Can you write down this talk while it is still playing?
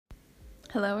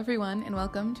Hello, everyone, and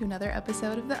welcome to another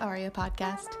episode of the Aria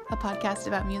podcast, a podcast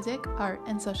about music, art,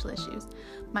 and social issues.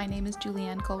 My name is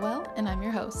Julianne Colwell, and I'm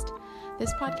your host.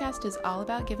 This podcast is all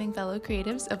about giving fellow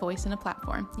creatives a voice and a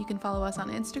platform. You can follow us on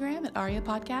Instagram at Aria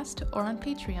Podcast or on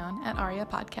Patreon at Aria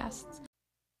Podcasts.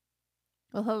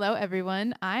 Well, hello,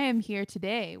 everyone. I am here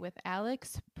today with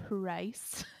Alex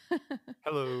Price.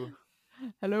 Hello.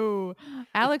 Hello.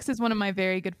 Alex is one of my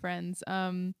very good friends.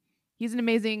 He's an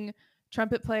amazing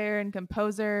trumpet player and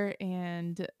composer,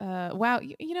 and wow,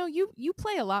 you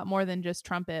play a lot more than just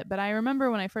trumpet. But I remember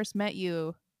when I first met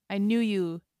you, I knew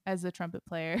you as a trumpet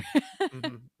player.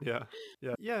 Yeah.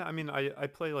 I mean, I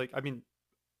play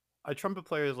I trumpet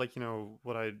player is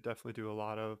what I definitely do a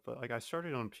lot of. But I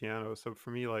started on piano, so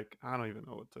for me, I don't even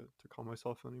know what to call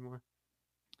myself anymore.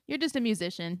 You're just a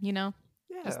musician, just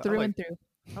Yeah, through and through.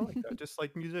 I like that. Just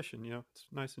like musician, it's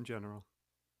nice in general.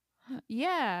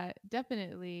 Yeah,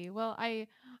 definitely. Well, I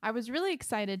was really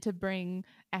excited to bring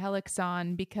Alex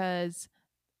on because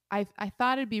I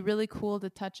thought it'd be really cool to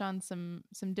touch on some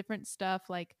different stuff.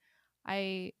 Like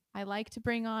I like to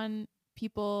bring on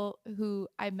people who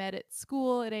I met at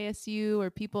school at ASU or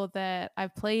people that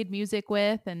I've played music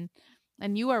with, and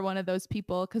you are one of those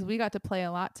people because we got to play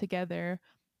a lot together.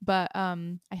 But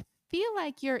I feel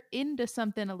like you're into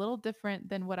something a little different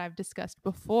than what I've discussed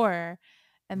before,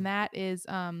 and that is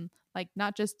like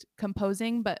not just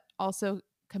composing but also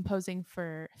composing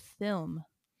for film.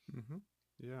 Mm-hmm.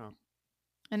 Yeah.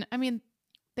 And I mean,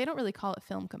 they don't really call it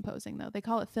film composing though. They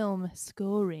call it film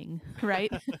scoring, right?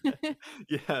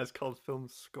 Yeah, it's called film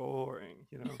scoring,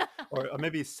 or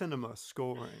maybe cinema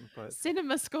scoring, but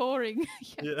Cinema scoring.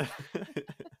 Yeah. yeah.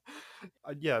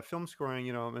 Yeah, film scoring,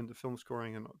 I'm into film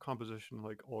scoring and composition,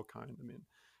 like all kind. I mean,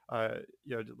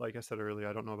 like I said earlier,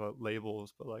 I don't know about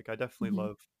labels, but I definitely Mhm.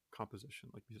 love composition,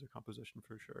 like music composition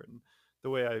for sure. And the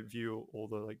way I view all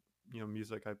the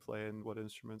music I play and what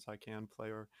instruments I can play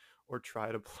or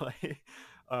try to play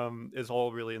is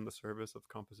all really in the service of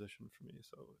composition for me.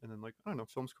 So, and then I don't know,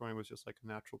 film scoring was just like a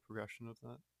natural progression of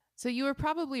that. So you were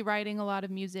probably writing a lot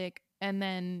of music, and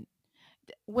then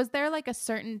was there like a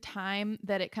certain time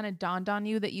that it kind of dawned on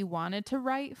you that you wanted to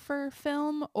write for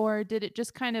film, or did it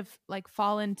just kind of like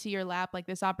fall into your lap, like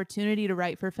this opportunity to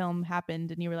write for film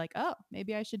happened and you were like, "Oh,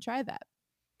 maybe I should try that."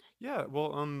 Yeah,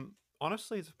 well,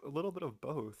 honestly, it's a little bit of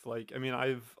both. I mean,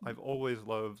 I've always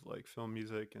loved film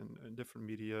music and different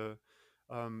media,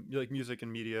 music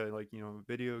and media,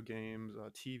 video games,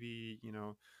 TV,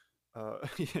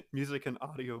 music and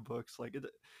audiobooks.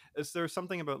 There's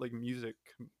something about music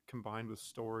combined with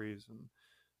stories and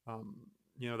um,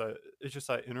 that it's just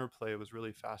that interplay was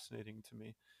really fascinating to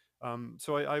me.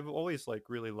 So I've always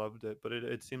really loved it, but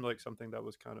it seemed like something that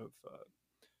was kind of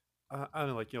I don't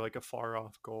know, like a far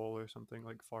off goal or something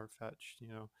like far fetched.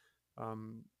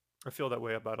 Um, I feel that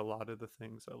way about a lot of the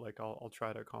things that I'll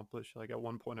try to accomplish. Like at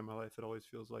one point in my life, it always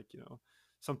feels like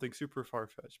something super far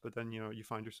fetched, but then you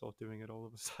find yourself doing it all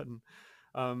of a sudden.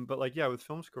 But yeah, with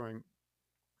film scoring,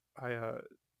 I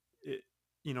it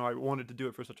I wanted to do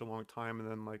it for such a long time,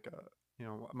 and then my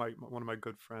one of my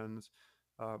good friends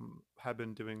had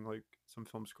been doing some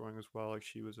film scoring as well. Like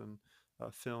she was in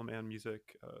film and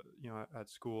music, at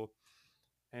school,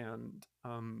 and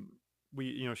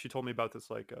we she told me about this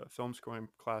film scoring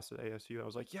class at ASU. I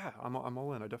was like, yeah, I'm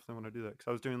all in. I definitely want to do that because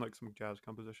I was doing some jazz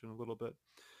composition a little bit,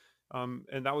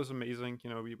 and that was amazing.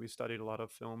 We studied a lot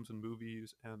of films and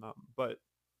movies, and but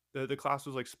the class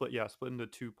was split into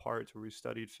two parts where we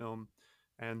studied film,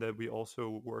 and then we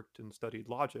also worked and studied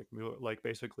logic. We were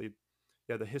basically,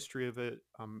 yeah, the history of it,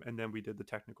 and then we did the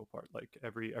technical part like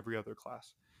every other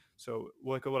class. So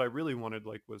what I really wanted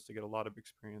was to get a lot of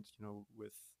experience,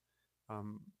 with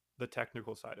um, the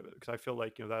technical side of it, because I feel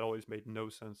that always made no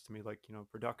sense to me,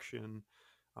 production,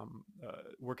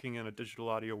 working in a digital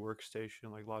audio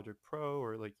workstation like Logic Pro,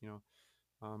 or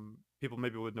people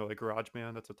maybe would know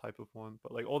GarageBand. That's a type of one,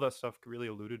 but all that stuff really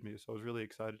eluded me. So I was really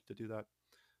excited to do that.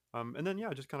 And then yeah,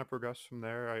 I just kind of progressed from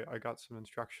there. I got some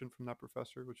instruction from that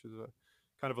professor, which is a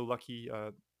kind of a lucky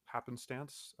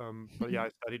happenstance. But yeah, I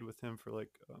studied with him for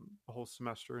a whole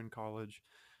semester in college,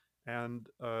 and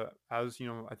as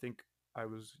I think I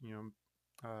was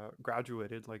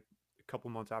graduated a couple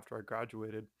months after I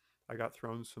graduated. I got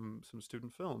thrown some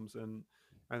student films, and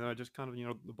then I just kind of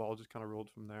the ball just kind of rolled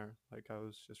from there. I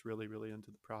was just really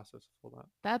into the process of all that.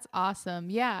 That's awesome.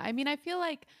 Yeah. I mean, I feel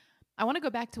like I want to go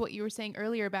back to what you were saying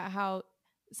earlier about how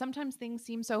sometimes things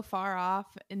seem so far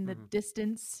off in the Hmm.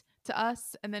 distance to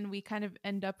us. And then we kind of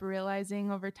end up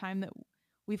realizing over time that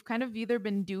we've kind of either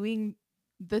been doing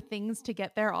the things to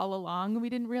get there all along and we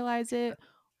didn't realize it,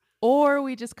 or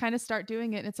we just kind of start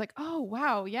doing it and it's like, oh,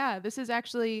 wow. Yeah. This is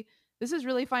actually this is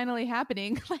really finally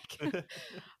happening. Like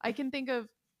I can think of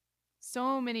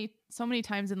so many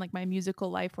times in like my musical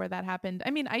life where that happened.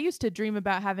 I mean, I used to dream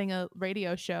about having a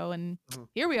radio show and Mhm.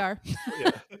 here we are. Oh,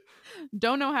 yeah.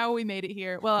 Don't know how we made it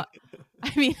here. Well,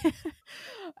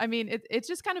 I mean it's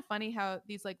just kind of funny how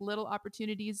these like little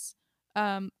opportunities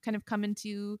kind of come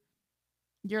into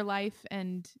your life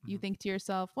and you Mhm. think to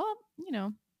yourself, well,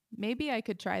 maybe I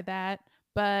could try that,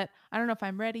 but I don't know if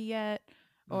I'm ready yet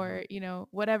Mhm. or,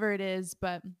 whatever it is,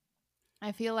 but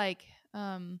I feel like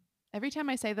every time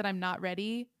I say that I'm not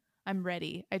ready, I'm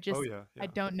ready. Oh, yeah, I yeah.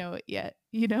 don't know it yet.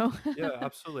 Yeah,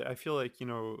 absolutely. I feel like,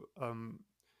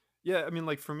 yeah, I mean,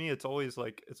 like, for me, it's always,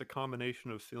 like it's a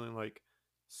combination of feeling, like,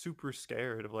 super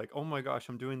scared of, like, "Oh my gosh,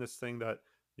 I'm doing this thing that,"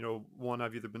 1,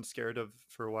 I've either been scared of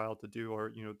for a while to do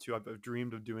or, 2, I've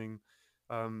dreamed of doing,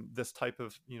 this type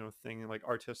of, thing, like,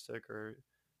 artistic or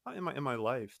in my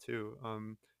life too,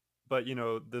 but,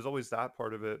 there's always that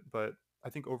part of it, but I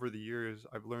think over the years,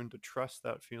 I've learned to trust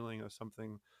that feeling of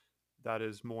something that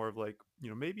is more of like,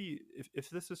 maybe if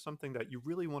this is something that you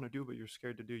really want to do but you're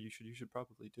scared to do, you should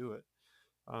probably do it.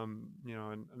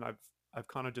 And I've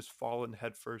kind of just fallen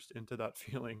headfirst into that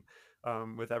feeling,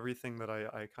 with everything that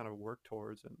I kind of work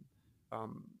towards. And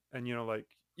like,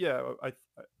 yeah,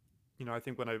 I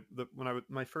think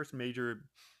my first major,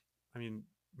 I mean,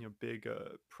 big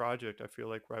project, I feel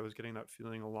like, where I was getting that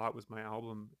feeling a lot was my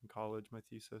album in college, my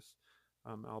thesis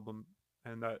album,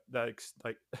 and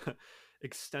like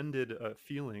extended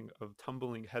feeling of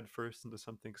tumbling headfirst into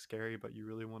something scary, but you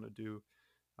really want to do.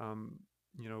 Um,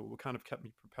 what kind of kept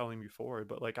me propelling me forward.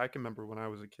 But like I can remember when I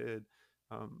was a kid,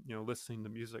 listening to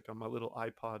music on my little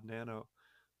iPod Nano,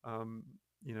 um,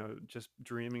 just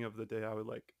dreaming of the day I would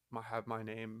like have my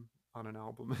name on an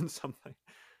album and something.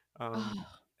 Um, Oh,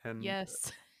 and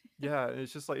yes. yeah,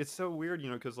 it's just like it's so weird,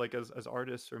 because like as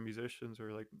artists or musicians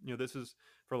or like, this is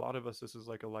for a lot of us, this is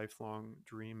like a lifelong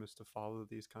dream is to follow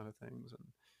these kind of things.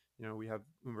 And we have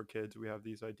when we're kids, we have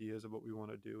these ideas of what we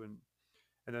want to do, and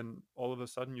then all of a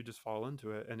sudden you just fall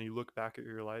into it and you look back at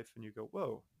your life and you go,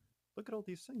 whoa, look at all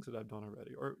these things that I've done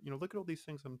already, or look at all these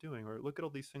things I'm doing, or look at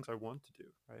all these things I want to do,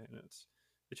 right? And it's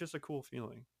just a cool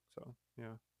feeling. So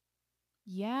yeah.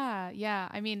 Yeah, yeah.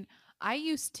 I mean, I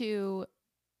used to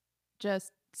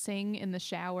just sing in the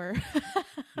shower.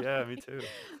 Yeah, me Like, too.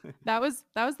 that was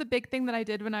the big thing that I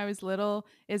did when I was little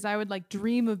is I would like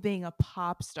dream of being a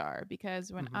pop star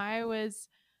because when Hmm. I was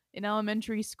in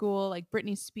elementary school, like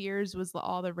Britney Spears was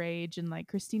all the rage and like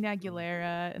Christina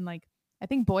Aguilera and like I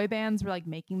think boy bands were like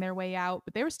making their way out,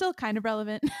 but they were still kind of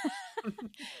relevant.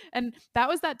 And that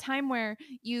was that time where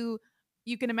you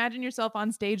can imagine yourself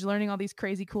on stage learning all these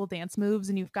crazy cool dance moves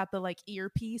and you've got the like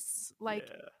earpiece like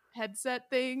Yeah. headset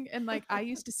thing and like I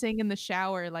used to sing in the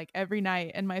shower like every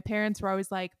night and my parents were always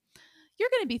like you're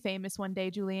going to be famous one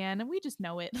day, Julianne, and we just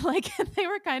know it. Like they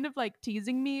were kind of like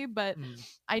teasing me, but Mm.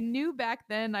 I knew back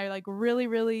then I like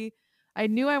really I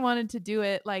knew I wanted to do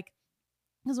it like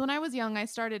because when I was young I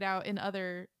started out in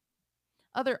other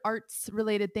arts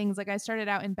related things. Like I started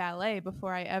out in ballet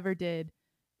before I ever did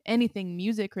anything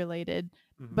music related,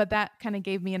 Hmm. but that kind of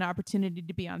gave me an opportunity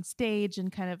to be on stage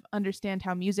and kind of understand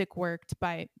how music worked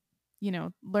by,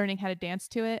 learning how to dance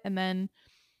to it. And then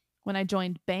when I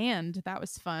joined band, that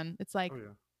was fun. It's Oh like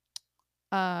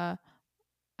yeah. uh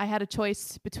I had a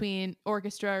choice between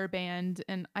orchestra or band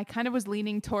and I kind of was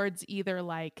leaning towards either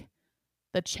like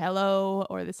the cello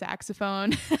or the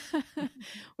saxophone,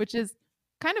 which is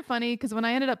kind of funny because when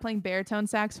I ended up playing baritone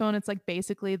saxophone, it's like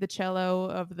basically the cello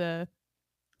of the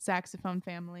saxophone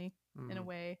family in a Hmm.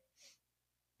 way.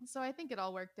 So I think it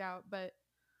all worked out, but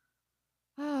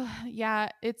yeah,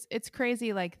 it's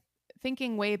crazy like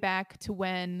thinking way back to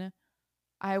when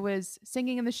I was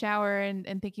singing in the shower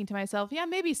and thinking to myself, yeah,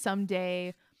 maybe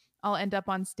someday I'll end up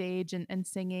on stage and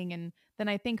singing. And then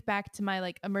I think back to my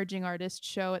like emerging artist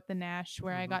show at the Nash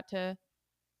where I Hmm. got to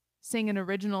sing an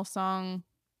original song.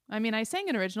 I mean, I sang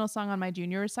an original song on my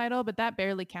junior recital, but that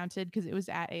barely counted because it was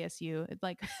at ASU. It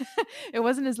like it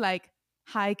wasn't as like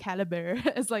high caliber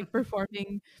as like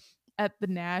performing at the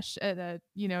Nash at a,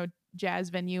 jazz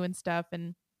venue and stuff.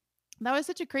 And that was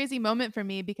such a crazy moment for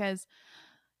me because,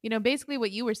 basically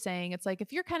what you were saying, it's like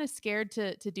if you're kind of scared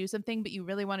to do something, but you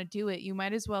really want to do it, you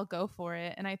might as well go for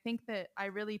it. And I think that I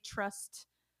really trust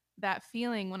that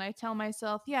feeling when I tell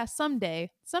myself, yeah, someday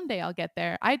I'll get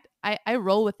there. I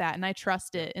roll with that and I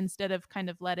trust Yeah. it instead of kind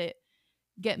of let it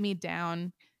get me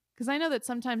down. Because I know that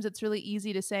sometimes it's really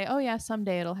easy to say, oh, yeah,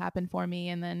 someday it'll happen for me.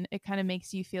 And then it kind of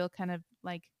makes you feel kind of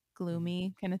like Hmm.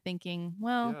 gloomy, kind of thinking,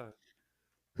 well, Yeah.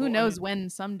 who Well, I knows mean, when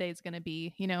someday's going to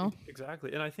be?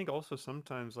 exactly. And I think also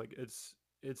sometimes like it's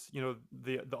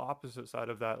the opposite side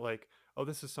of that, like, oh,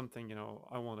 this is something,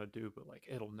 I want to do, but like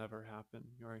it'll never happen,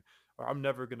 or I'm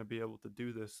never going to be able to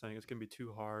do this thing. It's going to be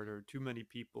too hard, or too many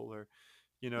people, or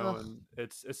Ugh. and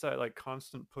it's that like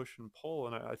constant push and pull.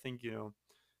 And I think,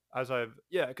 as I've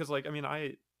yeah, because like I mean,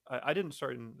 I didn't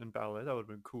start in ballet. That would have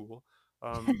been cool.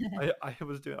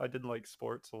 I did like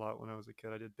sports a lot when I was a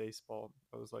kid. I did baseball.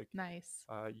 I was like, Nice.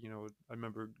 I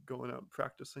remember going out and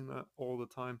practicing that all the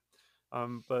time.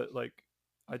 But like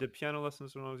I did piano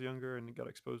lessons when I was younger and got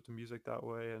exposed to music that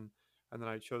way. And then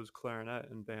I chose clarinet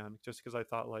and band just because I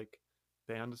thought like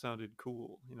band sounded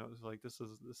cool. It was like this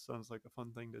sounds like a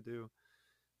fun thing to do.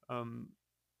 Um,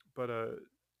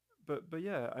 but but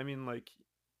yeah, I mean like,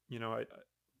 you know,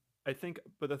 I think,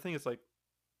 but the thing is like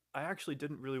I actually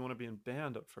didn't really want to be in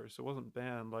band at first. It wasn't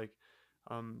band, like,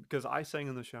 because I sang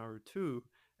in the shower too,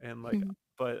 and like,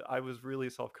 but I was really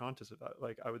self-conscious about it.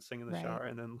 Like, I would sing in the Right. shower,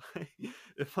 and then like,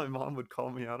 if my mom would call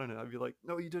me out on it, I'd be like,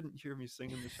 "No, you didn't hear me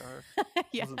sing in the shower. I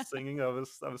Yeah. wasn't singing. I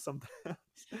was something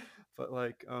else." But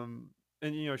like, and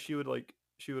she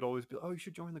would always be, "Oh, you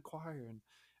should join the choir,"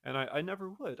 and I never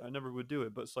would. I never would do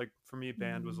it. But it's like for me,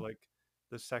 band was Mm. like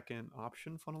the second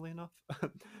option, funnily enough.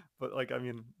 But like, I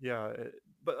mean, yeah,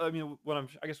 but I mean,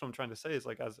 I guess what I'm trying to say is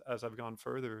like as I've gone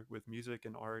further with music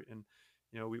and art, and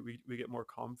we get more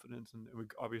confidence, and we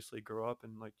obviously grow up,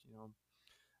 and like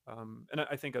and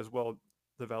I think as well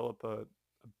develop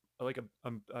like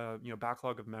a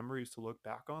backlog of memories to look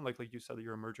back on, like you said,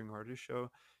 your emerging artist show.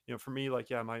 For me, like,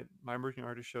 yeah, my emerging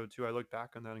artist show too, I look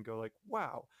back on that and go like,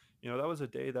 wow, that was a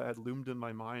day that had loomed in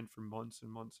my mind for months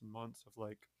and months and months of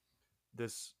like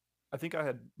this. I think I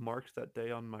had marked that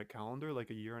day on my calendar like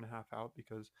a year and a half out,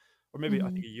 because or maybe I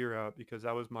Mhm. think a year out, because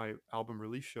that was my album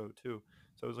release show too.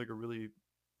 So it was like a really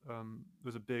it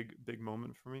was a big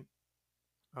moment for me.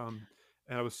 um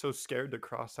and I was so scared to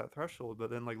cross that threshold, but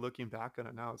then like looking back on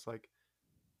it now, it's like,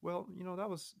 well, that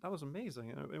was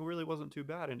amazing, and it really wasn't too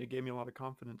bad, and it gave me a lot of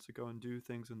confidence to go and do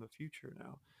things in the future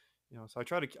now. So I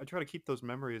try to keep those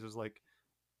memories as like,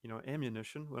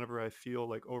 ammunition whenever I feel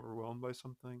like overwhelmed by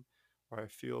something, or I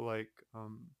feel like,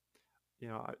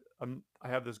 I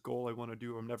have this goal I want to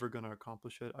do. I'm never going to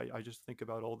accomplish it. I just think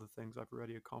about all the things I've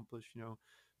already accomplished,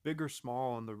 big or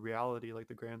small in the reality, like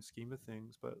the grand scheme of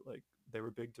things, but like they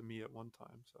were big to me at one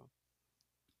time. So,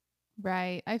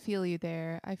 Right. I feel you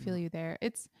there. I feel mm, you there.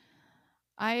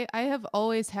 I have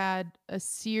always had a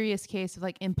serious case of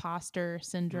like imposter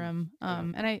mm, syndrome. yeah,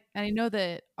 And I know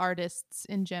that artists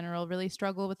in general really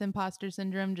struggle with imposter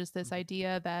syndrome, just this mhm.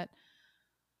 idea that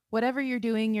whatever you're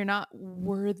doing, you're not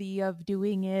worthy of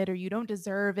doing it, or you don't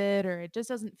deserve it, or it just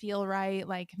doesn't feel right.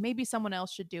 Like maybe someone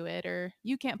else should do it, or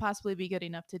you can't possibly be good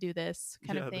enough to do this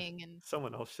kind of Yeah, thing. And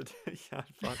someone else should. Yeah, I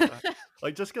thought that.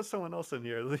 Like, just get someone else in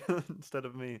here instead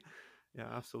of me. Yeah,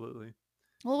 absolutely.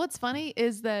 well, what's funny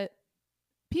is that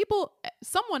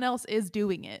someone else is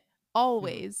doing it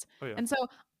Mhm. always. Oh yeah. And so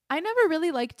I never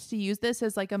really liked to use this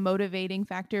as like a motivating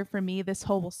factor for me. This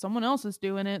whole, well, someone else is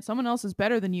doing it, someone else is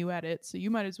better than you at it, so you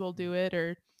might as well Mhm. do it,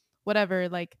 or whatever.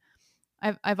 Like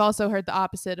I've also heard the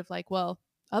opposite of like, well,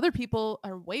 other people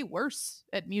are way worse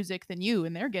at music than you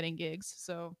and they're getting gigs,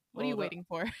 so what are Well, you waiting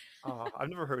for? I've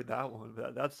never heard that one.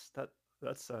 But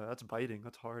that's biting.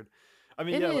 That's hard. I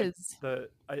mean, It yeah, like is.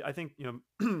 I think,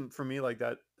 for me, like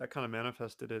that kind of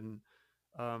manifested in,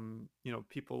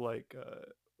 people like,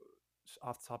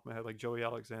 off the top of my head, like Joey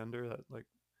Alexander. That like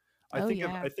Oh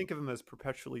yeah. I think of him as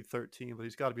perpetually 13, but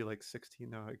he's got to be like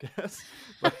 16 now, I guess.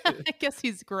 But I guess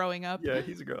he's growing up. yeah,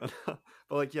 he's a grown up.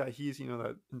 But like, yeah, he's,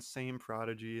 that insane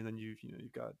prodigy, and then you've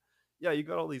got, yeah, you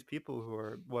got all these people who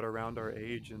are what around our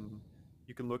age, and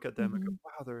you can look at them and go, Mhm.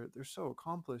 wow, they're so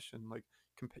accomplished, and like,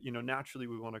 naturally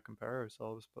we want to compare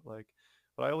ourselves, but like,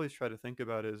 what I always try to think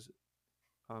about is,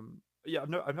 yeah,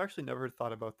 I've actually never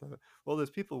thought about the, well,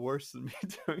 there's people worse than me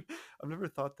doing. I've never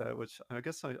thought that, which I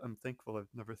guess I'm thankful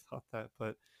I've never thought that.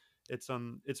 But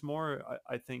it's more,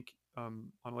 I think,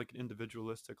 on like an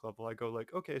individualistic level, I go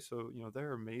like, okay, so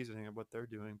they're amazing at what they're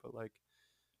doing, but like,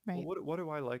 well, Right. what do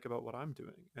I like about what I'm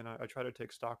doing? And I try to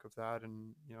take stock of that,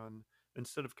 and and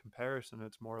instead of comparison,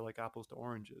 it's more like apples to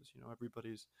oranges.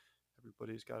 Everybody's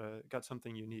got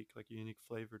something unique, like a unique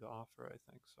flavor to offer, I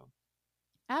think so.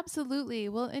 Absolutely.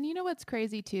 Well, and you know what's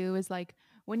crazy too is like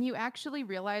when you actually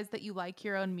realize that you like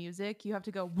your own music, you have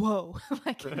to go, "Whoa."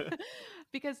 Like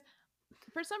because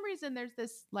for some reason there's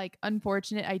this like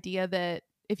unfortunate idea that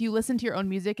if you listen to your own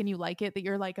music and you like it, that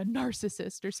you're like a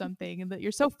narcissist or something, and that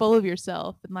you're so full of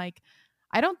yourself. And like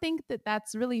I don't think that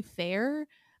that's really fair,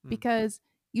 Mm. because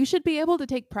you should be able to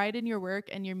take pride in your work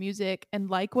and your music and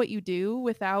like what you do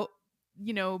without,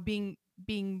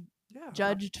 being Yeah,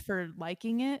 judged for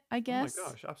liking it, I oh my guess.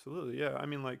 gosh, absolutely. Yeah. I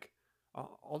mean, like,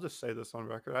 I'll just say this on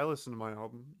record. I listen to my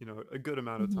album, a good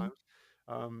amount of Mhm. times.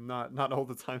 Not all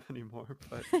the time anymore,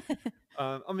 but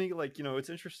I mean, like, it's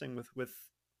interesting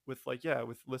with like, yeah,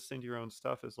 with listening to your own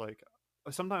stuff is like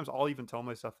sometimes I'll even tell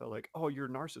myself that like, oh, you're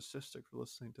narcissistic for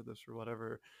listening to this or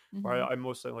whatever. Or Mhm. I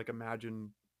mostly like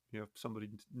imagine, if somebody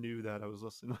knew that I was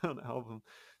listening to my own album.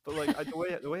 But like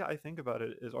the way I think about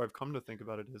it is, or I've come to think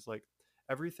about it is like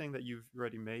everything that you've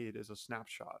already made is a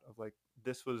snapshot of like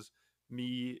this was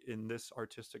me in this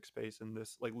artistic space, in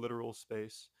this like literal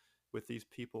space with these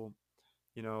people,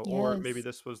 or maybe Yes.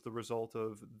 this was the result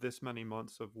of this many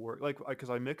months of work, like because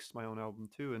I mixed my own album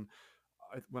too, and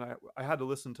when I had to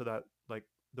listen to that, like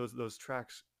those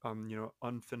tracks,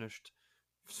 unfinished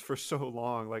for so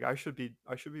long, like I should be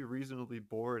reasonably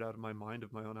bored out of my mind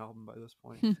of my own album by this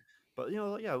point. But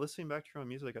yeah, listening back to your own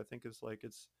music, I think is like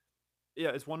it's yeah,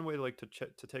 it's one way to like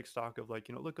to take stock of like,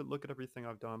 look at everything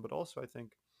I've done, but also I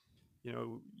think, you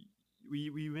know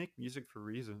we make music for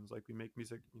reasons, like we make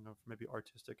music, for maybe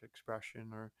artistic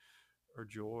expression or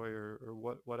joy or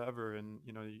whatever, and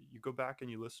you go back and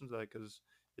you listen to that because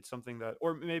it's something that,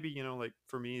 or maybe, like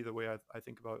for me, the way I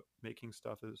think about making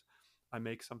stuff is I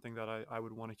make something that I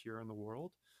would want to hear in the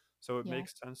world, so it Yeah.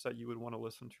 makes sense that you would want to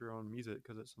listen to your own music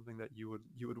because it's something that you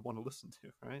would want to listen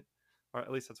to, right? Or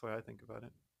at least that's why I think about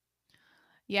it.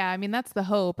 Yeah, I mean, that's the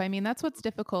hope. I mean, that's what's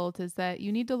difficult is that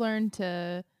you need to learn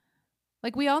to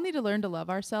like, we all need to learn to love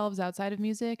ourselves outside of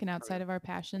music and Oh outside yeah. of our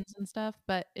passions and stuff,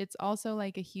 but it's also,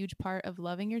 like, a huge part of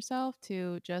loving yourself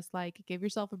to just, like, give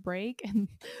yourself a break and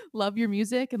love your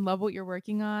music and love what you're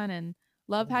working on and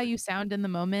love Oh how my you sound in the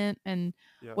moment, and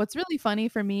yeah. what's really funny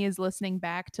for me is listening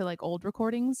back to, like, old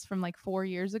recordings from, like, 4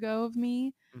 years ago of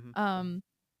me, Hmm. um,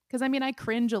 because I mean, I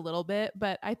cringe a little bit,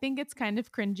 but I think it's kind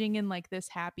of cringing in, like, this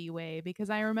happy way because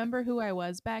I remember who I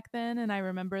was back then, and I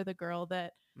remember the girl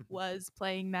that Hmm. was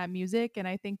playing that music, and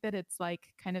I think that it's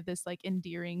like kind of this like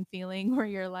endearing feeling where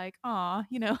you're like, "Aw,"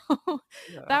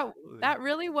 Yeah, that absolutely. that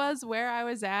really was where I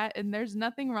was at, and there's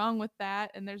nothing wrong with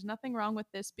that, and there's nothing wrong with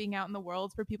this being out in the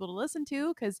world for people to listen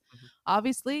to because Hmm.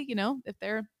 obviously, if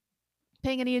they're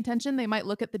paying any attention, they might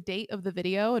look at the date of the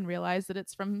video and realize that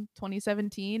it's from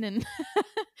 2017 and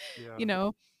you Yeah.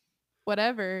 know,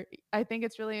 whatever. I think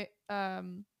it's really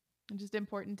just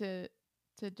important to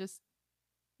just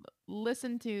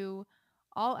listen to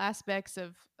all aspects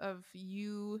of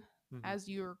you Hmm. as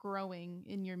you're growing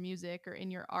in your music or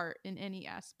in your art in any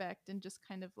aspect and just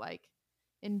kind of like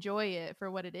enjoy it for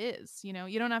what it is. You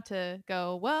don't have to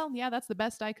go, well, yeah, that's the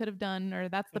best I could have done or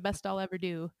that's the best I'll ever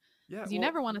do Yeah, because you well,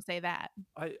 never want to say that.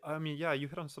 I mean, yeah, you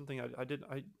hit on something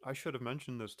I should have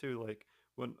mentioned this too. Like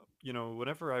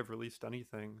whenever I've released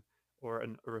anything or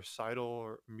a recital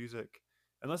or music,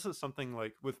 unless it's something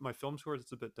like with my film scores,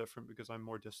 it's a bit different because I'm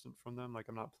more distant from them. Like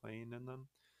I'm not playing in them,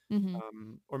 Mhm.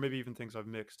 or maybe even things I've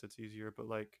mixed, it's easier. But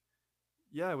like,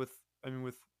 yeah, with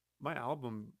my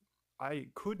album, I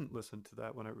couldn't listen to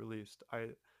that when it released.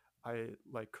 I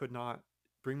like could not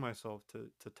bring myself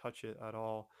to touch it at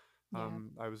all. Yeah.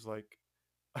 I was like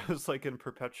I was like in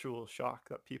perpetual shock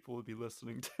that people would be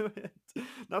listening to it.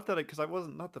 Not that because I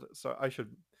wasn't, not that, so I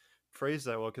should phrase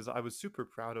that well, because I was super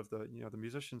proud of the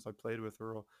musicians I played with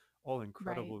were all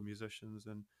Right. incredible musicians,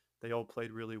 and they all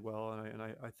played really well. And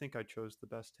I think I chose the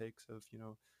best takes of,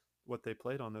 what they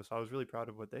played on this. I was really proud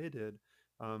of what they did.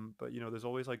 But there's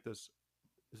always like this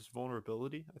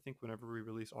vulnerability, I think, whenever we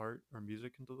release art or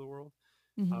music into the world,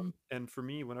 Mhm. and for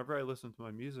me, whenever I listen to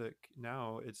my music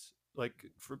now, it's like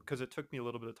because it took me a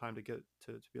little bit of time to get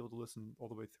to be able to listen all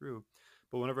the way through.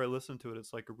 But whenever I listen to it,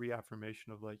 it's like a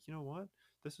reaffirmation of like, you know what,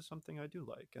 this is something I do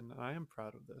like, and I am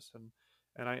proud of this, and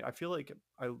I feel like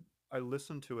I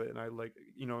listen to it and I like,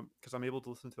 because I'm able to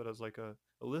listen to it as like a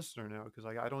listener now, because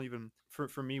I don't even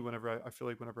for me, whenever I feel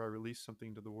like whenever I release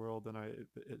something to the world, then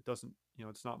it doesn't,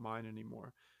 it's not mine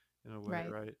anymore in a way, Right.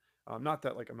 right? Not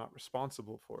that like I'm not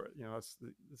responsible for it,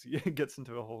 it gets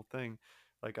into a whole thing.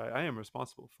 Like I am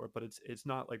responsible for it, but it's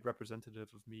not like representative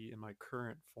of me in my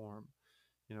current form,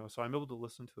 so I'm able to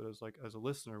listen to it as like as a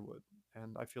listener would.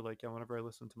 And I feel like, yeah, whenever I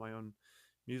listen to my own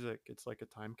music, it's like a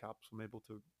time capsule. I'm able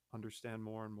to understand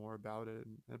more and more about it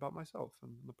and about myself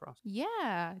and the process.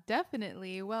 Yeah,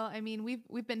 definitely. Well, I mean,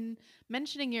 we've been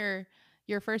mentioning your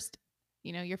first,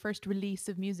 your first release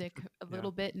of music a Yeah.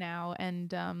 little bit now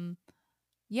and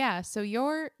yeah, so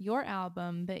your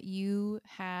album that you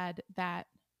had that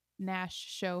Nash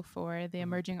show for, the Hmm.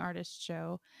 Emerging Artist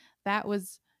show, that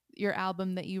was your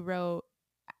album that you wrote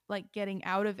like getting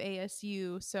out of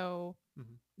ASU. So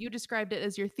Hmm. you described it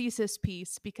as your thesis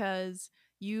piece because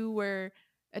you were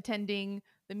attending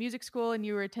the music school and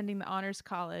you were attending the honors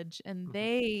college and Hmm.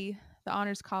 the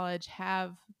honors college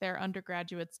have their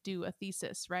undergraduates do a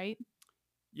thesis, right?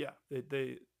 Yeah,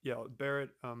 they yeah, Barrett,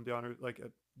 the honor like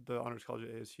the honors college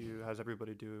at ASU has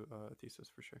everybody do a thesis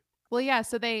for sure. Well, yeah,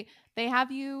 so they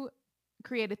have you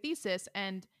create a thesis,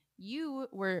 and you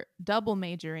were double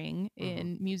majoring Hmm.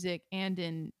 in music and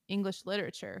in English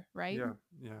literature, right? Yeah,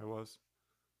 yeah, it was.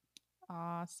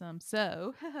 Awesome.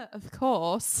 So, of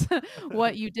course,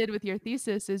 what you did with your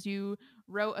thesis is you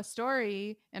wrote a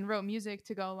story and wrote music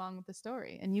to go along with the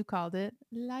story, and you called it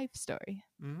Life Story.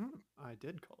 Hmm. I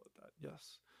did call it that.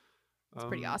 Yes. It's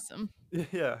pretty Um, awesome.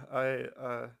 yeah,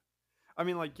 I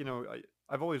mean, like,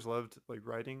 I've always loved like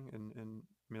writing, and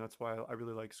I mean that's why I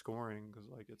really like scoring because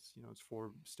like it's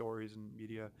for stories and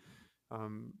media.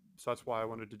 So that's why I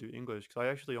wanted to do English because I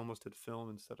actually almost did film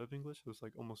instead of English. It was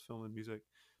like almost film and music,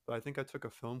 but I think I took a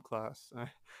film class. I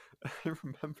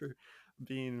remember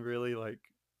being really like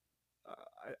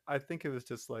I think it was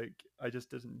just like I just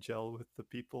didn't gel with the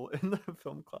people in the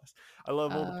film class. I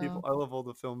love all the people. Uh, I love all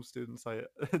the film students I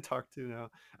talk to now.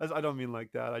 As I don't mean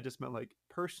like that. I just meant like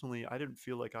personally, I didn't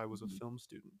feel like I was a mhm. film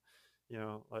student.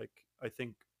 Like I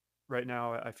think right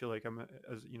now I feel like I'm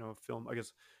as film. I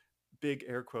guess big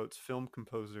air quotes film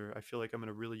composer. I feel like I'm in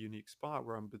a really unique spot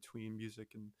where I'm between music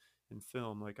and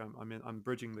film. Like I'm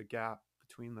bridging the gap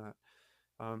between that.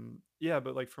 Yeah,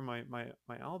 but like for my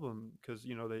album, because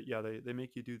they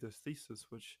make you do this thesis,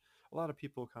 which a lot of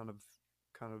people kind of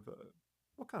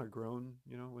well, kind of groan,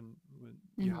 when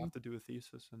you Mhm. have to do a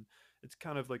thesis, and it's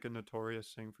kind of like a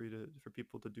notorious thing for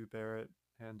people to do Barrett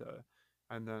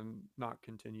and then not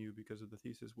continue because of the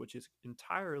thesis, which is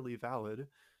entirely valid.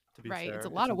 To be Right. It's a fair,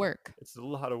 lot of work. it's a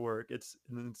lot of work. It's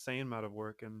an insane amount of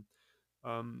work, and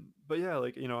but yeah,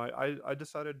 like I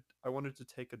decided I wanted to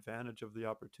take advantage of the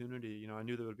opportunity. I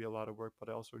knew there would be a lot of work, but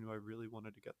I also knew I really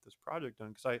wanted to get this project done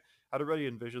because I had already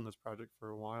envisioned this project for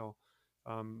a while.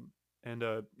 um and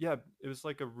yeah, it was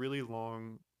like a really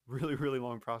long really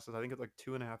long process. I think it's like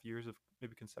 2.5 years of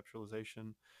maybe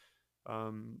conceptualization,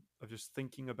 of just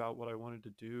thinking about what I wanted to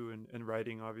do and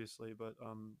writing, obviously. But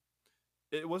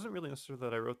it wasn't really necessarily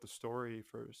that I wrote the story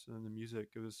first and then the music.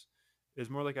 It was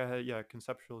more like I had, yeah,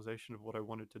 conceptualization of what I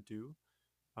wanted to do,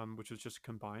 which was just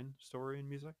combine story and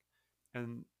music.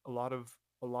 And a lot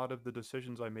of the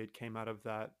decisions I made came out of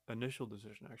that initial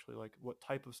decision, actually, like what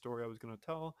type of story I was going to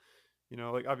tell.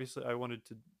 Like obviously I wanted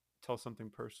to tell something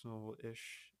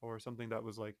personal-ish or something that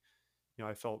was like,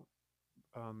 I felt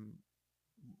um,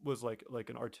 was like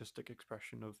an artistic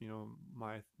expression of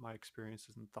my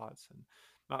experiences and thoughts, and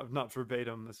not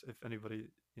verbatim, as if anybody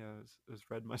has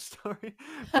read my story.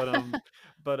 but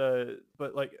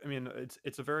but like, I mean,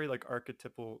 it's a very like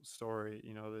archetypal story.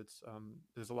 That's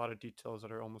there's a lot of details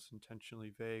that are almost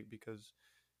intentionally vague because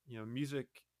music,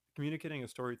 communicating a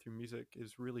story through music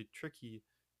is really tricky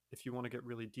if you want to get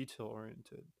really detail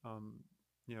oriented.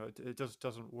 It just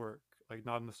doesn't work, like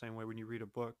not in the same way when you read a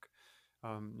book.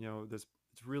 This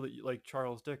It's really like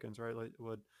Charles Dickens, right? Like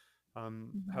would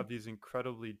Mhm. have these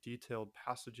incredibly detailed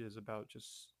passages about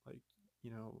just like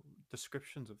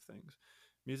descriptions of things.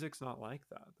 Music's not like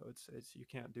that, though. It's you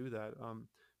can't do that.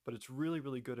 But it's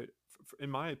really good at, in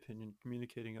my opinion,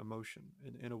 communicating emotion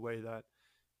in a way that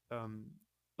um,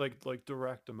 like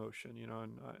direct emotion. And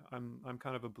I'm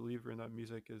kind of a believer in that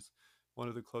music is one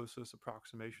of the closest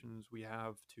approximations we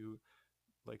have to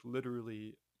like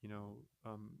literally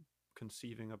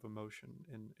conceiving of emotion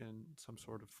in some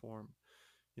sort of form.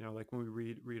 Like when we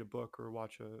read a book or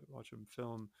watch a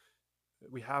film,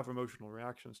 we have emotional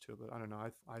reactions to it, but I don't know,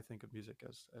 I think of music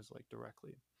as like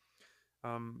directly.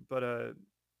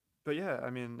 But yeah, I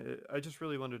mean, I just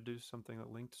really wanted to do something that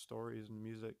linked stories and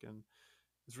music, and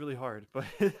it's really hard, but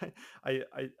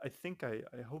I think I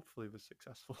hopefully was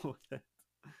successful with it.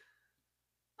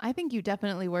 I think you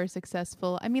definitely were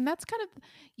successful. I mean, that's kind of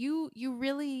you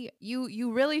really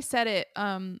said it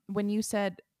when you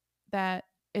said that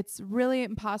it's really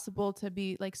impossible to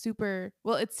be like super,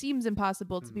 well, it seems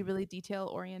impossible to be Mhm. really detail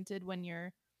oriented when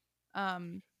you're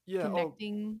um Yeah. Oh,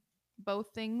 connecting both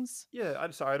things. yeah.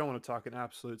 I'm sorry. I don't want to talk in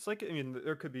absolutes. Like, I mean,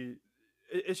 there could be.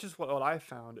 It's just what I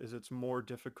found is it's more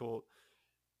difficult.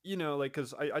 Like,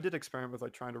 because I did experiment with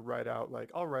like trying to write out,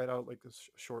 like I'll write out like this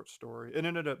short story. It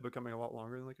ended up becoming a lot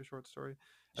longer than like a short story,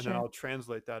 and then Sure. I'll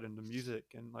translate that into music.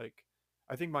 And like,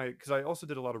 I think because I also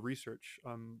did a lot of research.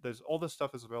 There's all this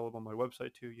stuff is available on my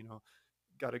website too.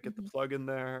 Got to get the Mhm. plug in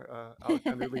there,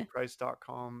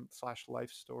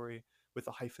 alexanderleeprice.com/life story with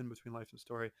a hyphen between life and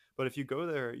story. But if you go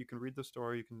there, you can read the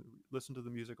story, you can listen to the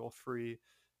music all free,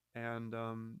 and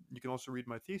you can also read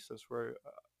my thesis where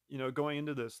going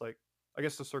into this, like, I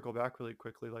guess to circle back really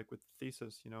quickly, like with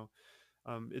thesis,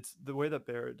 it's the way that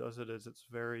Barrett does it is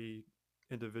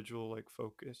individual like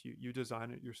focus. You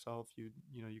design it yourself. You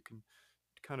know you can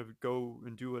kind of go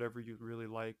and do whatever you really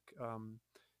like,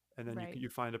 and then Right. you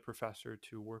find a professor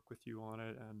to work with you on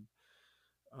it. And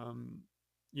um,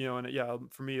 you know, and yeah,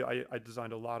 for me, I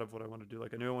designed a lot of what I wanted to do.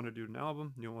 Like I knew I wanted to do an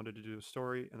album, knew I wanted to do a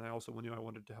story, and I also knew I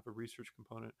wanted to have a research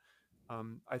component.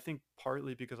 I think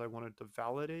partly because I wanted to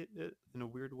validate it in a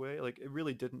weird way. Like it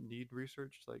really didn't need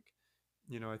research. Like,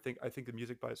 you know, I think the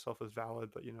music by itself is valid,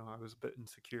 but you know, I was a bit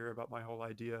insecure about my whole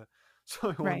idea,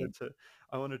 so Right.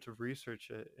 I wanted to research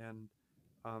it. And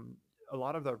um, a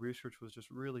lot of that research was just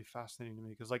really fascinating to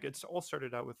me because like it's all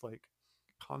started out with like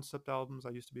concept albums. I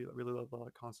used to be really love a lot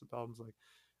of concept albums, like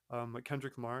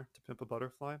Kendrick Lamar, "To Pimp a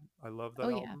Butterfly." I love Oh that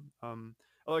yeah. album.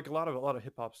 I like a lot of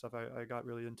hip hop stuff. I got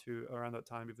really into around that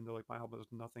time, even though like my album was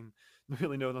nothing,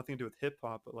 really nothing to do with hip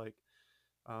hop. But like,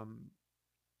 um,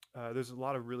 there's a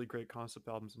lot of really great concept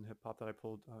albums in hip hop that I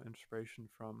pulled inspiration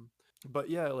from. But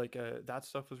yeah, like that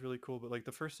stuff was really cool. But like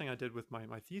the first thing I did with my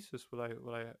thesis,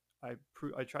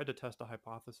 I tried to test a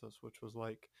hypothesis, which was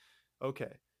like,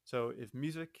 okay, so if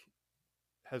music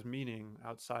has meaning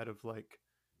outside of like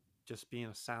just being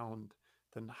a sound,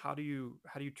 then how do you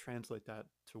translate that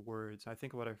to words? I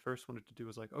think what I first wanted to do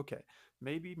was like, okay,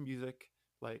 maybe music,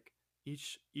 like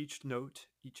each note,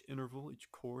 each interval, each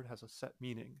chord has a set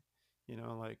meaning. You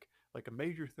know, like a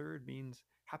major third means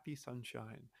happy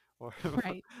sunshine, or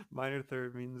Right. minor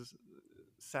third means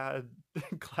sad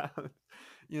clouds.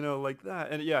 You know, like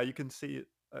that. And yeah, you can see it.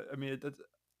 I mean, it's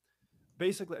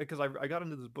basically because I got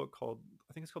into this book called,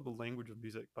 I think it's called The Language of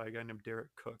Music by a guy named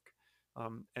Derek Cook,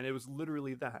 and it was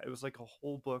literally that. It was like a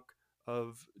whole book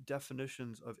of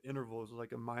definitions of intervals.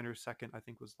 Like a minor second, I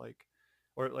think was like,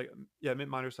 or like yeah,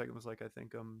 minor second was like I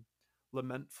think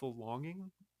lamentful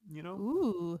longing, you know,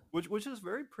 Ooh, which is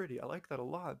very pretty. I like that a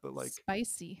lot. But like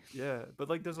spicy. yeah, but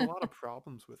like there's a lot of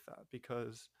problems with that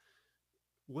because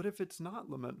what if it's not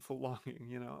lamentful longing,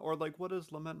 you know, or like what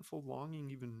does lamentful longing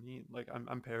even mean? Like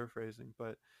I'm paraphrasing,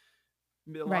 but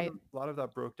a lot of Right. a lot of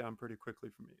that broke down pretty quickly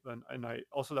for me. And I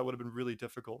also, that would have been really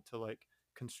difficult to like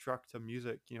construct a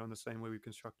music, you know, in the same way we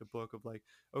construct a book of like,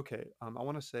 okay, I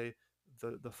want to say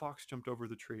the fox jumped over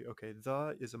the tree. Okay,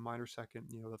 the is a minor second.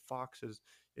 You know, the fox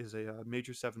is a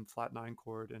major seven flat nine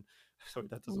chord, and sorry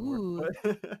that doesn't work. Ooh.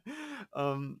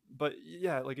 But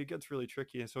yeah, like it gets really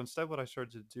tricky. And so instead, what I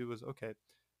started to do was okay,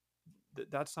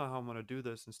 that's not how I'm going to do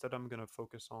this. Instead, I'm going to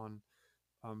focus on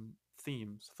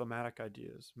themes, thematic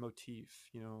ideas, motif.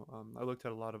 You know, I looked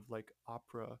at a lot of like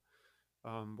opera,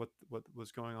 what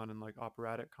was going on in like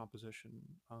operatic composition,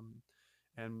 um,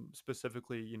 and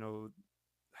specifically, you know,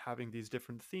 having these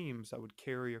different themes that would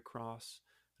carry across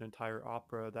an entire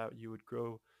opera that you would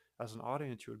grow as an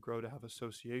audience, you would grow to have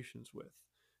associations with.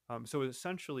 So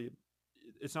essentially,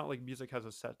 it's not like music has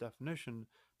a set definition,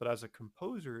 but as a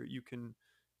composer, you can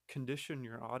condition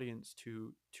your audience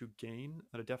to gain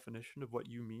a definition of what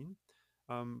you mean,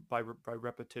 by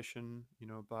repetition, you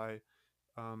know, by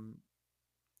um,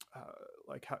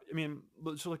 like how, I mean,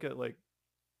 let's look at like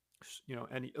you know,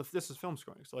 any, if this is film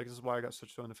scoring, so like this is why I got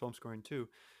such into film scoring too,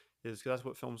 is because that's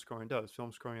what film scoring does.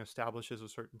 Film scoring establishes a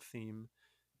certain theme,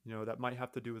 you know, that might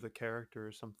have to do with a character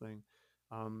or something,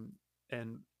 um,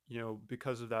 and you know,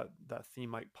 because of that theme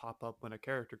might pop up when a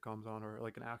character comes on or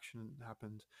like an action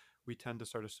happens, we tend to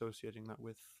start associating that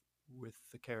with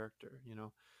the character, you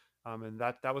know, and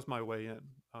that was my way in.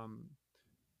 um,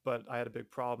 but I had a big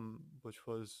problem, which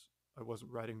was I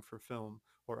wasn't writing for film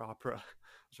or opera. I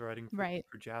was writing Right.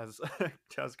 for jazz,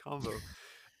 jazz combo,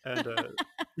 and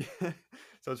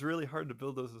so it's really hard to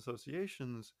build those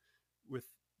associations with,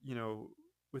 you know,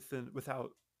 without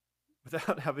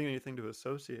without having anything to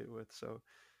associate with. So,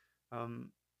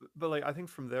 um, but like I think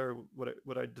from there,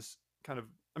 what I just kind of,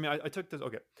 I mean, I took this,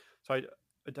 okay, so I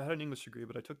had an English degree,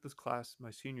 but I took this class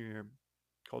my senior year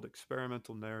called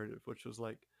experimental narrative, which was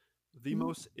like the Ooh.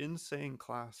 most insane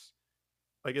class,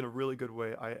 like in a really good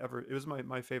way I ever. It was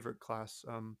my favorite class.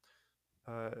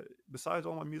 Uh, Besides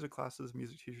all my music classes,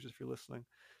 music teachers, if you're listening,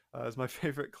 is my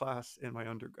favorite class in my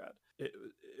undergrad.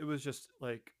 It was just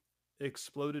like it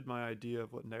exploded my idea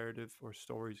of what narrative or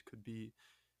stories could be.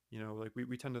 You know, like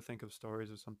we tend to think of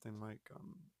stories as something like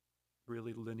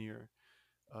really linear,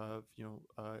 of you know,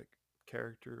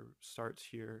 character starts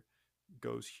here,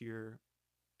 goes here,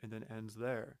 and then ends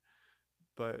there.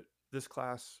 But this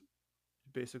class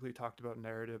basically talked about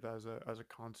narrative as a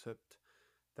concept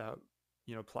that,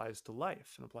 you know, applies to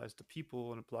life and applies to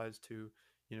people and applies to,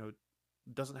 you know,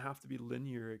 doesn't have to be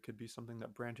linear. It could be something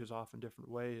that branches off in different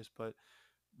ways. But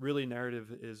really,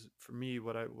 narrative is for me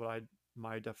what I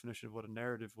my definition of what a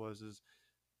narrative was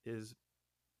is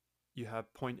you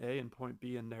have point A and point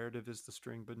B, and narrative is the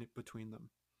string between them.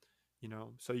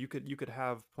 So you could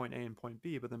have point A and point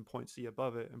B, but then point C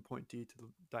above it and point D to the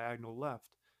diagonal left,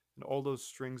 and all those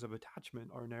strings of attachment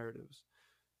are narratives.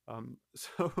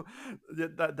 So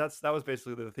that was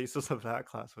basically the thesis of that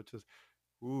class, which is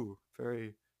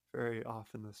very very off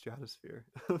in the stratosphere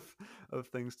of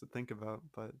things to think about.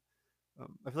 But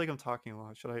I feel like I'm talking a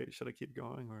lot. Should I keep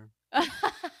going or?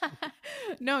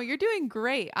 No, you're doing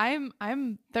great.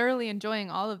 I'm thoroughly enjoying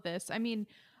all of this. I mean,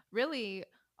 really,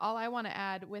 all I want to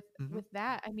add Hmm. with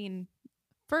that, I mean,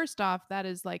 first off, that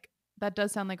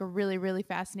does sound like a really, really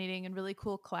fascinating and really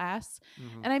cool class.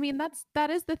 Hmm. And I mean, that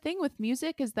is the thing with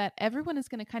music is that everyone is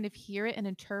going to kind of hear it and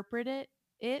interpret it.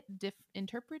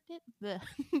 Bleh.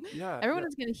 Yeah, Everyone yeah,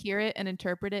 is going to hear it and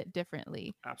interpret it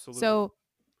differently. absolutely. So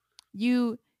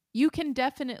you you can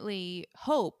definitely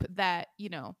hope that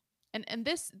and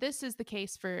this is the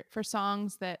case for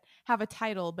songs that have a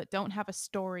title but don't have a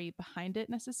story behind it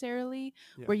necessarily,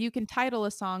 Yeah. where you can title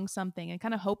a song something and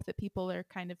kind of hope that people are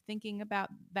kind of thinking about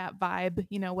that vibe,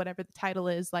 whatever the title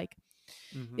is. Like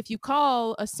Hmm. if you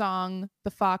call a song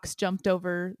 "The Fox Jumped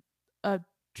Over a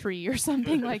Tree" or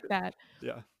something like that,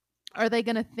 Yeah. are they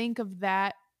going to think of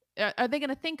that? Are they going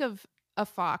to think of a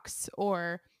fox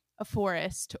or a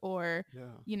forest or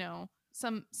Yeah.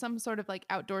 some sort of like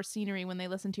outdoor scenery when they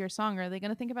listen to your song? Or are they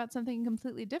going to think about something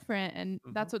completely different? And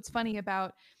Hmm. that's what's funny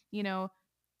about you know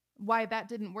why that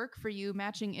didn't work for you,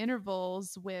 matching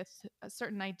intervals with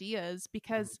certain ideas.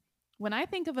 Hmm. Because when I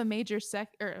think of a major sec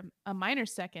or a minor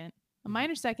second, a Hmm.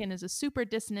 minor second is a super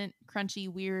dissonant, crunchy,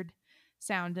 weird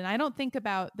sound. And I don't think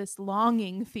about this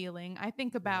longing feeling. I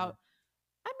think Yeah. about,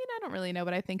 I mean, I don't really know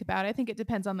what I think about. I think it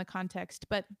depends on the context.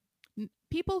 But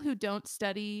people who don't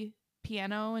study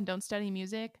piano and don't study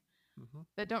music, Hmm.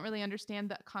 that don't really understand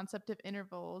the concept of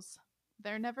intervals,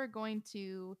 they're never going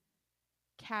to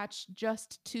catch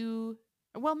just two.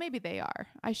 Well, maybe they are.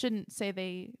 I shouldn't say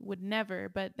they would never,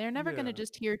 but they're never going to Yeah.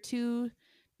 just hear two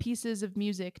pieces of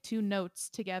music, two notes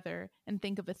together and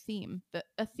think of a theme.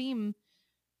 A theme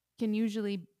can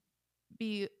usually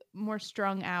be more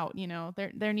strung out,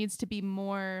 there needs to be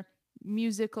more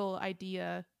musical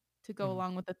idea to go Hmm.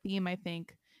 along with the theme, I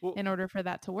think, Well, in order for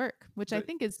that to work, which I the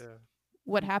think is yeah.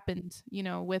 what Mm, happened,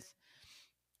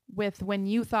 with when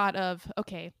you thought of,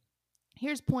 okay,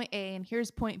 here's point A and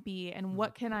here's point B, and mhm,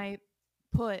 what can I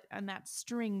put on that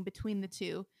string between the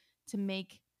two to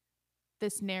make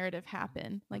this narrative mhm,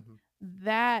 happen? Like mhm.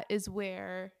 that is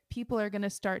where people are going to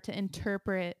start to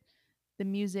interpret the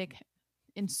music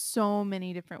in so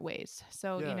many different ways.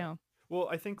 So, Yeah. Well,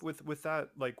 I think with that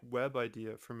like web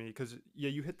idea for me, because yeah,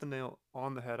 you hit the nail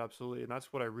on the head absolutely, and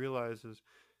that's what I realized is,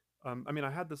 I mean,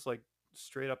 I had this like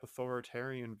straight up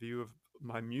authoritarian view of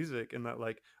my music, in that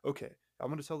like, okay, I'm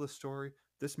gonna tell this story.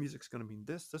 This music's gonna mean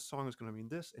this. This song is gonna mean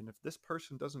this, and if this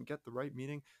person doesn't get the right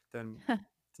meaning, then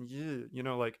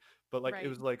yeah, like, but like it right.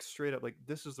 was like straight up like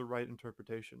this is the right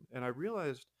interpretation, and I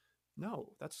realized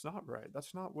no, that's not right.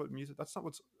 That's not what music. That's not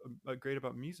what's great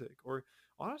about music, or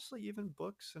honestly, even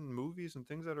books and movies and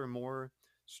things that are more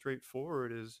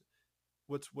straightforward. Is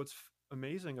what's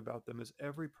amazing about them is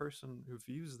every person who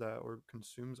views that or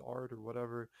consumes art or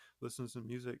whatever, listens to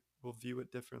music, will view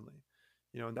it differently.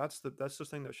 And that's the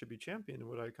thing that should be championed, and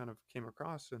what I kind of came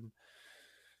across. And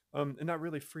that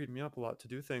really freed me up a lot to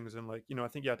do things. And like, I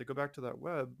think, yeah, to go back to that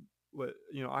web, what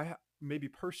maybe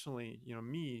personally,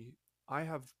 me, I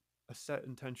have a set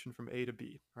intention from A to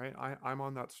B, right? I'm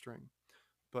on that string,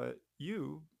 but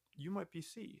you might be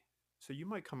C. So you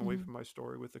might come away Mhm. from my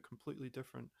story with a completely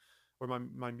different, or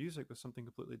my music with something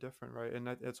completely different, right? And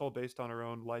it's all based on our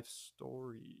own life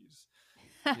stories,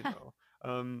 you know.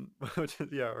 Which is,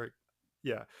 yeah, or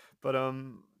yeah, but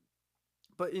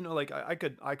like I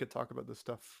could talk about this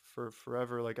stuff for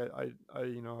forever. Like I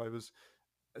was,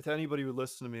 to anybody who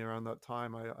listened to me around that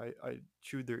time, I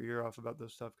chewed their ear off about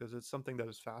this stuff, because it's something that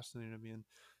is fascinating to me, and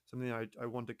something I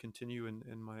want to continue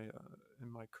in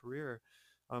my career.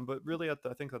 But really, I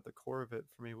think at the core of it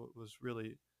for me, what was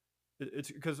really,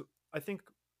 it's because I think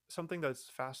something that's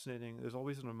fascinating, there's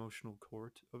always an emotional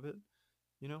core of it,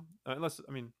 unless,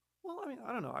 I mean, well, I mean,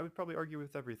 I don't know, I would probably argue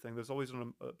with everything. There's always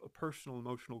a personal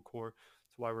emotional core to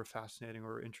why we're fascinating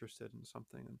or interested in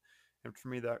something. And for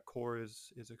me, that core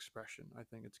is expression. I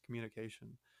think it's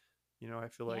communication. I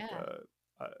feel like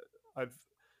Yeah. I've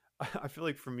I feel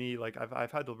like for me, like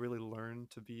I've had to really learn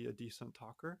to be a decent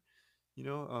talker.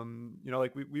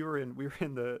 Like we were in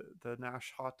the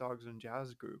Nash hot dogs and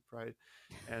jazz group, right?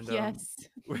 And Yes.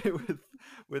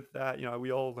 with that,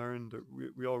 we all learned,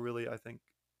 we all really, I think,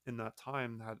 in that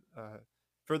time, had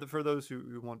for those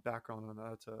who want background on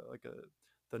that, it's like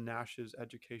the Nash's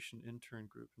education intern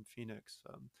group in Phoenix.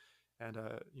 and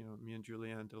me and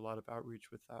Julianne did a lot of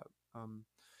outreach with that. Um,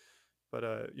 but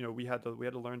we had to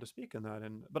learn to speak in that.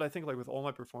 And but I think like with all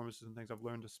my performances and things, I've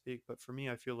learned to speak. But for me,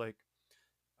 I feel like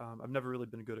I've never really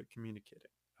been good at communicating,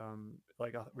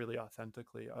 like really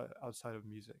authentically outside of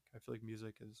music. I feel like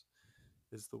music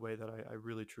is the way that I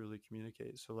really truly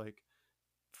communicate. So like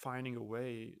finding a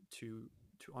way to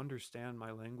understand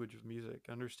my language of music,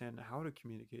 understand how to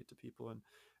communicate to people, and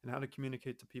how to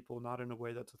communicate to people not in a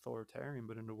way that's authoritarian,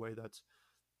 but in a way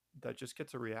that just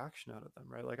gets a reaction out of them,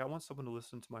 right? Like I want someone to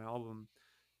listen to my album,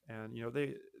 and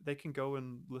they can go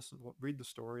and listen, read the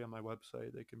story on my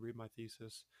website. They can read my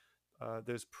thesis.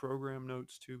 There's program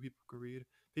notes too.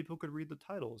 People could read the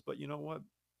titles, but you know what,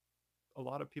 a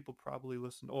lot of people probably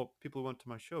listen. Oh, people who went to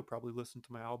my show probably listened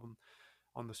to my album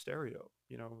on the stereo.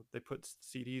 They put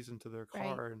CDs into their Right.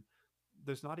 car, and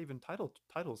there's not even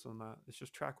titles on that. It's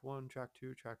just track one, track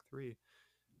two, track three.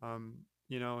 And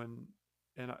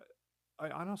I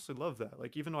honestly love that.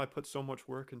 Like even though I put so much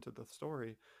work into the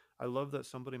story, I love that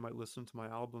somebody might listen to my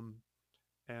album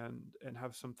and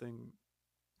have something,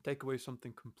 take away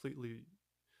something completely,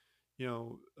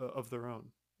 of their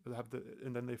own.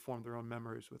 And then they form their own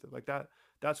memories with it. Like that.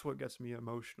 That's what gets me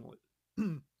emotional.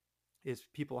 Is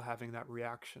people having that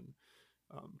reaction,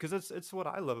 because it's what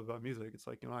I love about music. It's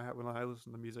like when I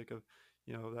listen to music of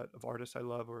that of artists I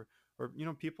love, or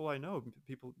people I know,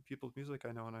 people's music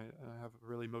I know, and I have a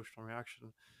really emotional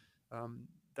reaction.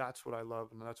 That's what I love,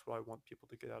 and that's what I want people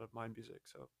to get out of my music.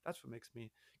 So that's what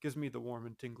gives me the warm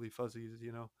and tingly fuzzies.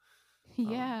 Um,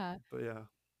 Yeah. but yeah.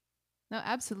 No,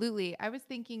 absolutely. I was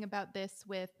thinking about this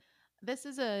with this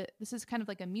is kind of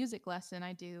like a music lesson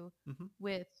I do Hmm.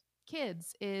 with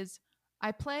kids is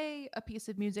I play a piece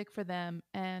of music for them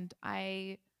and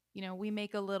we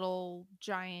make a little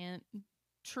giant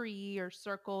tree or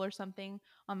circle or something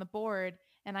on the board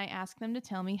and I ask them to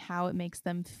tell me how it makes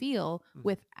them feel Hmm.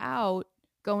 without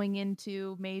going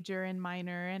into major and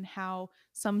minor and how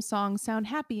some songs sound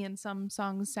happy and some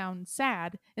songs sound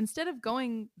sad. Instead of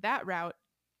going that route,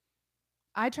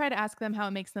 I try to ask them how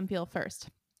it makes them feel first.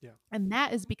 Yeah. And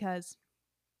that is because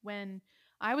when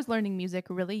I was learning music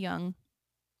really young,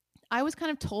 I was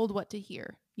kind of told what to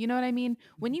hear. You know what I mean?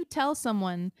 When Hmm. you tell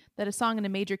someone that a song in a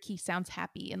major key sounds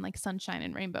happy and like sunshine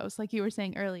and rainbows, like you were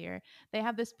saying earlier, they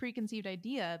have this preconceived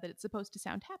idea that it's supposed to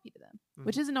sound happy to them,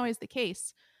 which Hmm. isn't always the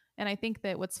case. And I think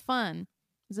that what's fun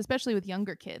is, especially with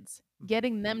younger kids, Hmm.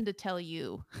 getting them to tell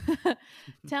you,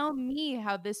 tell me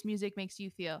how this music makes you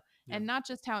feel. Yeah. And not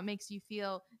just how it makes you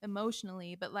feel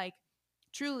emotionally, but like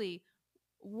truly,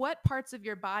 what parts of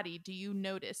your body do you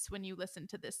notice when you listen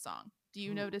to this song? Do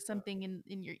you Ooh, notice yeah. something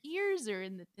in your ears or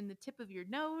in the tip of your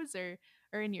nose or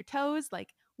in your toes?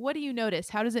 Like what do you notice?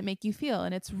 How does it make you feel?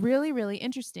 And it's really really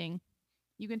interesting.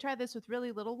 You can try this with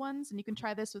really little ones and you can Mhm.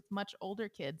 try this with much older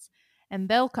kids and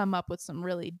they'll come up with some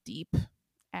really deep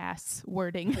ass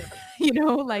wording,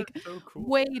 like That's so cool.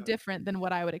 way Yeah. different than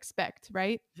what I would expect,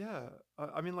 right? Yeah,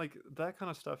 I mean, like that kind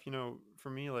of stuff. For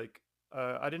me, like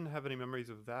I didn't have any memories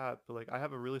of that, but like I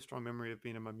have a really strong memory of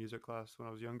being in my music class when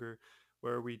I was younger,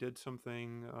 where we did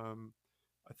something.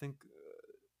 I think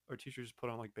our teacher just put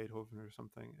on like Beethoven or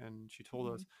something, and she told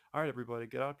Mm-hmm. us, "All right, everybody,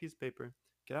 get out a piece of paper,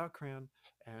 get out a crayon,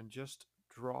 and just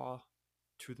draw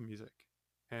to the music,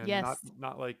 and not Yes.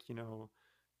 not like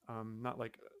not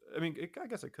like I mean I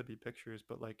guess it could be pictures,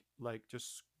 but like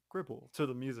just scribble to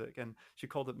the music." And she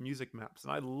called it music maps,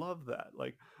 and I love that.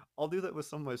 Like I'll do that with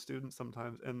some of my students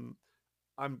sometimes, and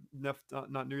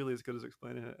not nearly as good as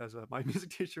explaining it as my music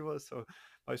teacher was. So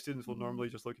my students will Mhm. normally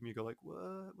just look at me and go like, what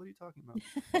are you talking about?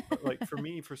 But like for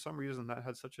me, for some reason, that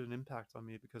had such an impact on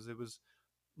me, because it was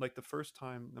like the first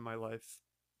time in my life,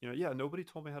 yeah, nobody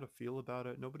told me how to feel about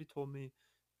it. Nobody told me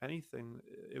anything.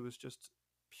 It was just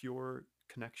pure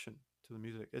connection to the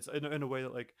music. It's in a way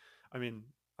that, like, I mean,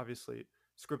 obviously,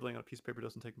 scribbling on a piece of paper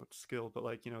doesn't take much skill, but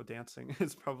like, dancing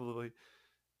is probably,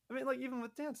 I mean, like even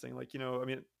with dancing, like I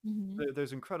mean, Mhm.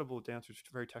 there's incredible dancers,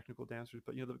 very technical dancers,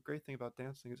 but the great thing about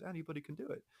dancing is anybody can do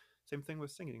it. Same thing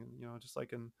with singing, just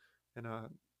like in a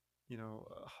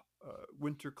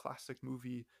winter classic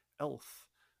movie Elf,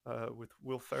 with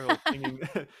Will Ferrell singing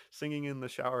singing in the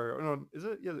shower. Oh, no, is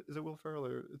it? Yeah, is it Will Ferrell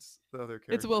or it's the other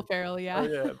It's Will character? Ferrell, Oh yeah.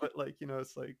 yeah, but like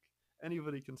it's like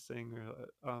anybody can sing.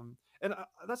 And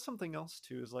that's something else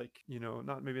too. Is like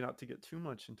not maybe not to get too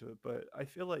much into it, but I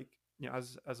feel like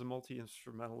as a multi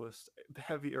instrumentalist,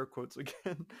 heavy air quotes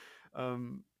again,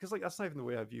 because like that's not even the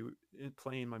way I view it,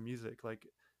 playing my music. Like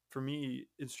for me,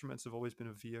 instruments have always been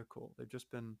a vehicle. They've just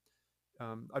been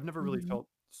I've never really Mhm. felt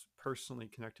personally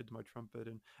connected to my trumpet,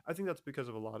 and I think that's because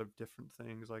of a lot of different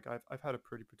things. Like I've had a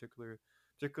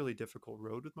particularly difficult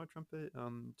road with my trumpet,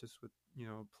 just with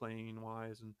playing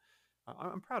wise, and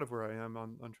I'm proud of where I am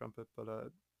on trumpet, but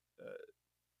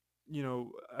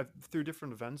through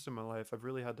different events in my life, I've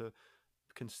really had to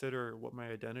consider what my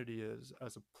identity is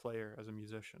as a player, as a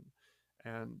musician,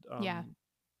 and Yeah.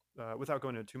 without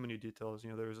going into too many details,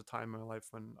 there was a time in my life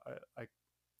when I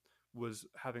was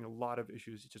having a lot of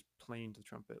issues just playing the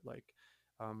trumpet, like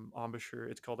embouchure.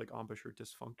 It's called like embouchure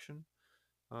dysfunction.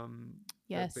 Um,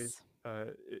 Yes.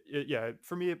 yeah,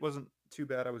 for me it wasn't too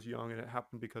bad. I was young, and it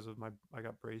happened because of my I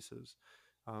got braces,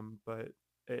 but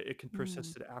it can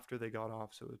Mm. persisted after they got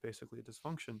off, so it was basically a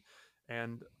dysfunction.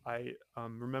 And I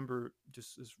remember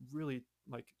just this really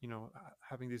like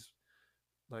having these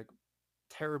like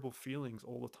terrible feelings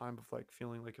all the time of like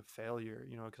feeling like a failure,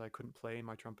 because I couldn't play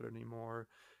my trumpet anymore,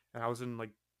 and I was in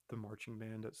like the marching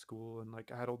band at school, and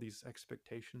like I had all these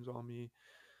expectations on me.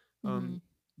 Um, Mhm.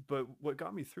 but what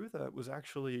got me through that was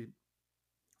actually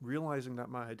realizing that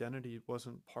my identity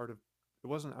wasn't it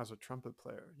wasn't as a trumpet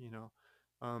player,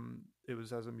 it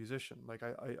was as a musician. Like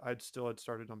I'd still had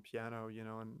started on piano,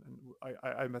 and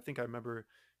I think I remember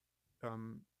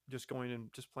um, just going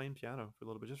and just playing piano for a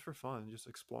little bit, just for fun, just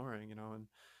exploring, and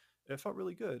it felt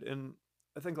really good. And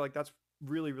I think like that's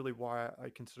really why I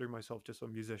consider myself just a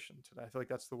musician today. I feel like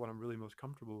that's the one I'm really most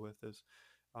comfortable with is,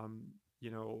 um,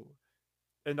 you know,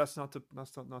 and that's not to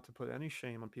put any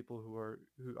shame on people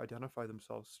who identify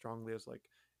themselves strongly as like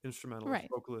instrumentalist,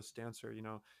 Right. vocalist, dancer,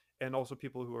 and also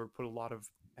people who are put a lot of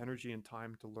energy and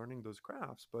time to learning those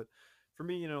crafts. But for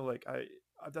me, like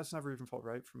that's never even felt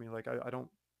right for me. Like I don't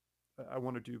I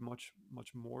want to do much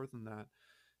more than that.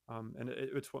 And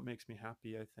it's what makes me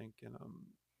happy, I think.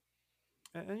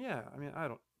 And yeah, I mean, I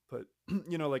don't, but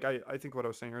like I think what I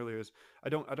was saying earlier is I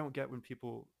don't get when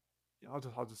people, I'll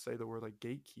just say the word like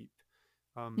gatekeep,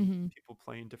 Mhm. people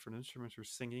playing different instruments or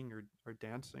singing or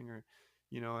dancing or,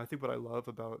 I think what I love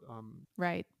about,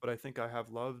 Right. what I think I have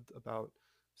loved about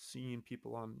seeing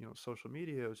people on, social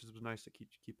media, which is nice to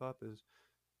keep up is,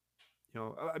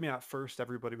 I mean, at first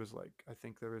everybody was like, I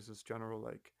think there was this general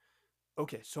like,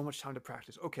 okay, so much time to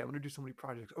practice. Okay, I'm gonna do so many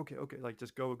projects. Okay, like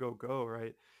just go, go, go,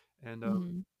 right? And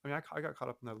Mhm. I mean, I got caught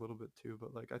up in that a little bit too,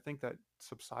 but like I think that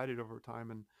subsided over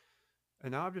time, and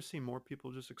now I've just seen more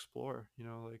people just explore.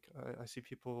 Like I see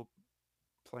people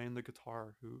playing the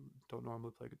guitar who don't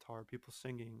normally play guitar, people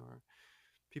singing, or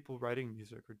people writing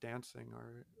music, or dancing,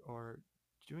 or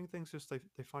doing things just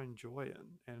they find joy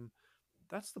in, and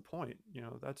that's the point.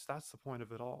 That's the point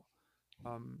of it all.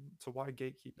 So why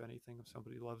gatekeep anything if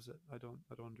somebody loves it? I don't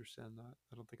understand that.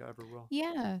 I don't think I ever will.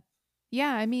 Yeah.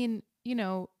 Yeah, I mean,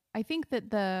 I think that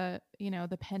the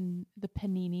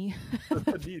panini, The the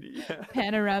panini, yeah.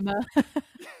 panorama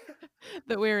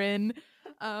that we're in,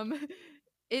 um,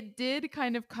 it did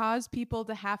kind of cause people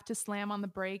to have to slam on the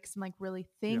brakes and like really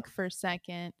Yeah. think for a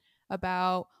second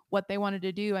about what they wanted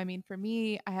to do. I mean, for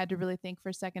me, I had to really think for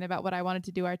a second about what I wanted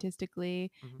to do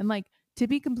artistically. Mhm, And like to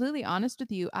be completely honest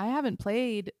with you, I haven't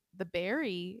played the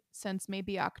Barry since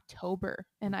maybe October,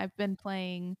 and mhm, I've been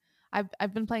playing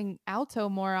alto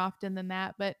more often than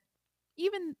that, but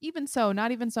even so,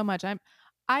 not even so much.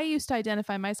 I used to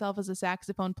identify myself as a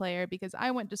saxophone player because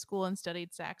I went to school and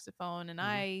studied saxophone, and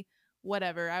mhm,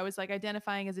 I was like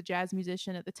identifying as a jazz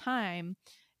musician at the time.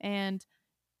 And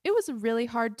it was really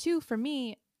hard too for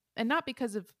me, and not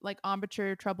because of like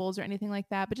embouchure troubles or anything like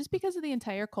that, but just mhm. because of the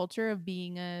entire culture of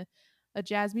being a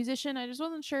jazz musician. I just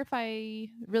wasn't sure if I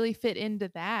really fit into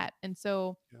that. And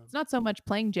so Yeah. it's not so much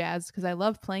playing jazz because I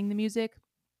love playing the music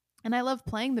and I love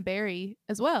playing the Barry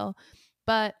as well.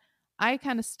 But I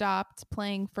kind of stopped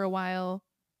playing for a while,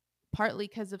 partly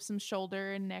because of some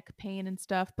shoulder and neck pain and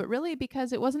stuff, but really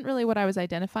because it wasn't really what I was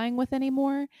identifying with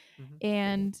anymore. Mhm.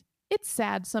 And it's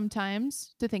sad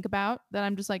sometimes to think about that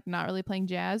I'm just like not really playing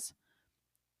jazz.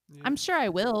 Yeah. I'm sure I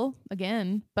will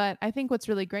again, but I think what's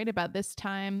really great about this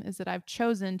time is that I've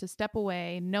chosen to step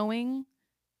away knowing,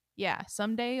 yeah,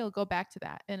 someday you'll go back to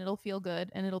that and it'll feel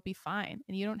good and it'll be fine.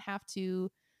 And you don't have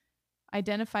to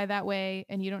identify that way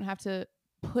and you don't have to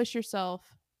push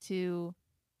yourself to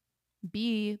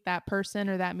be that person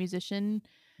or that musician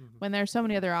Mhm. when there's so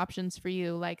many other options for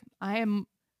you. Like I am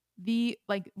the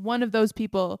like one of those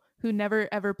people who never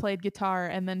ever played guitar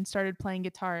and then started playing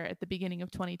guitar at the beginning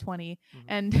of 2020 Mhm.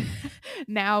 and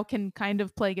now can kind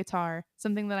of play guitar,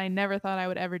 something that I never thought I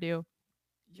would ever do.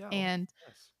 Yeah. Oh, And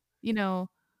yes. you know,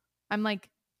 I'm like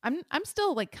I'm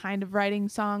still like kind of writing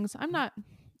songs. Mhm,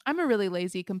 I'm a really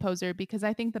lazy composer because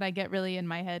I think that I get really in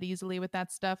my head easily with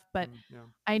that stuff, but mhm. Yeah.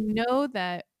 I know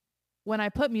that when I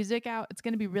put music out, it's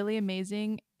going to be really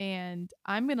amazing and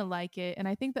I'm going to like it. And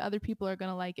I think that other people are going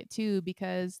to like it too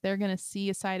because they're going to see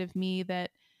a side of me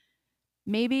that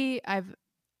maybe I've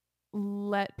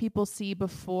let people see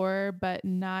before, but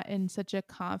not in such a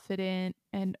confident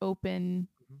and open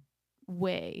Mhm,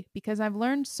 way. Because I've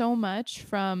learned so much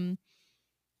from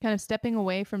kind of stepping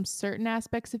away from certain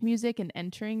aspects of music and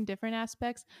entering different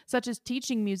aspects, such as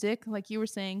teaching music. Like you were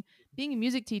saying, being a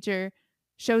music teacher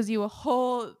shows you a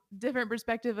whole different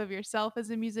perspective of yourself as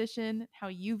a musician, how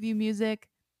you view music.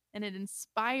 And it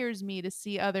inspires me to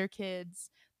see other kids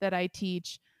that I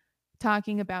teach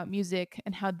talking about music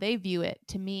and how they view it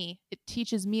to me. It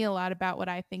teaches me a lot about what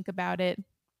I think about it.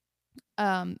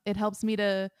 It helps me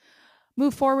to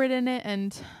move forward in it,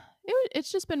 and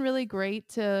it's just been really great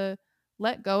to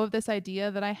let go of this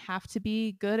idea that I have to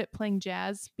be good at playing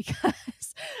jazz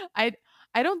because I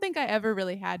I don't think I ever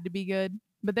really had to be good,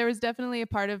 but there was definitely a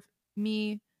part of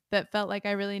me that felt like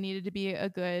I really needed to be a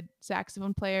good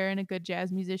saxophone player and a good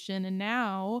jazz musician, and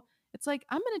now it's like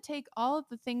I'm going to take all of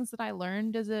the things that I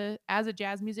learned as a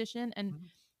jazz musician and mhm.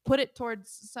 put it towards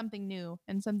something new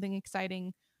and something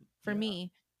exciting for Yeah.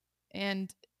 me,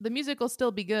 and the music will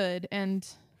still be good. And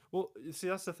Well, you see,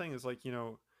 that's the thing is like,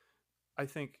 I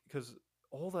think because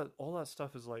all that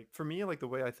stuff is like for me, like the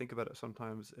way I think about it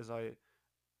sometimes is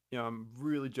I'm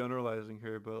really generalizing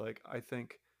here, but like I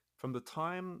think from the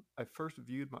time I first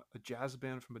viewed a jazz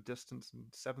band from a distance in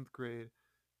seventh grade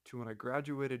to when I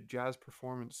graduated jazz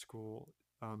performance school,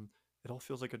 um, it all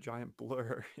feels like a giant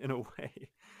blur in a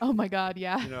way. oh my god,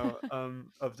 yeah.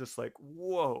 Of just like,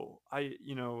 whoa, I,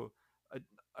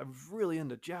 I was really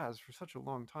into jazz for such a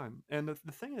long time. And the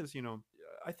thing is,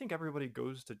 I think everybody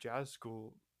goes to jazz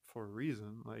school for a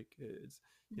reason. Like it's,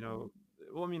 you Mhm. know,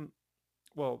 well, I mean,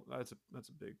 well, that's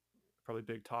a big, probably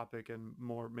big topic, and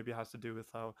more maybe it has to do with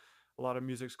how a lot of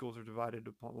music schools are divided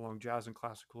along jazz and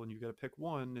classical, and you got to pick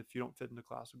one. If you don't fit into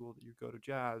classical, that you go to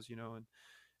jazz,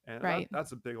 and Right.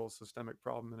 that's a big old systemic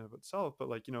problem in and of itself. But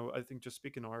like I think just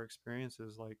speaking to our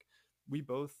experiences, like we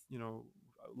both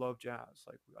love jazz.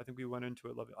 Like I think we went into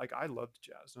it loving. Like I loved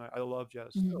jazz, and I love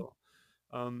jazz Mhm. still.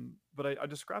 But I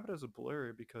describe it as a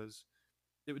blur because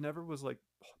it never was like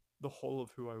the whole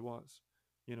of who I was,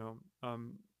 you know.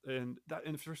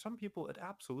 And for some people, it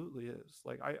absolutely is.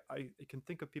 Like I can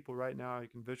think of people right now. I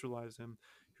can visualize them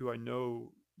who I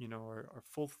know, are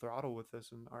full throttle with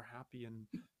this and are happy and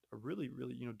are really,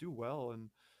 really, do well. And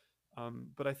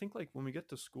but I think like when we get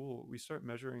to school, we start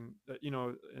measuring that,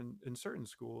 in certain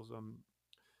schools,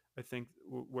 I think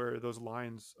where those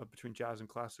lines between jazz and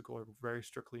classical are very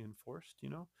strictly enforced,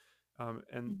 and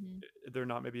Mhm. they're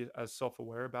not maybe as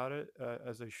self-aware about it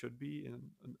as they should be,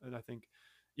 and I think,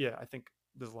 yeah, I think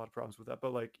there's a lot of problems with that.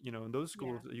 But like in those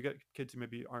Yeah. schools, you get kids who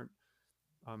maybe aren't,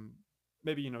 um,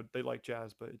 maybe they like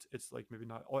jazz, but it's like maybe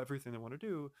not everything they want to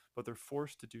do, but they're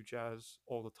forced to do jazz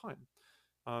all the time.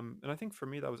 And I think for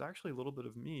me, that was actually a little bit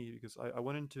of me because I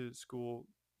went into school,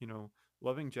 you know,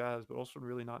 loving jazz, but also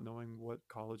really not knowing what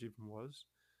college even was,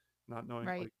 not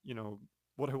knowing Right. like,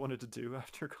 what I wanted to do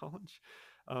after college.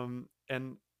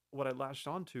 And what I latched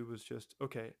onto was just,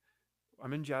 okay,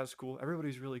 I'm in jazz school.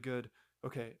 Everybody's really good.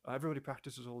 Okay, everybody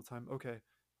practices all the time. Okay,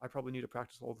 I probably need to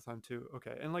practice all the time too.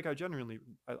 Okay, and like I genuinely,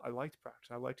 I liked practice.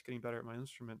 I liked getting better at my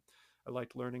instrument. I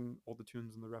liked learning all the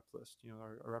tunes in the rep list,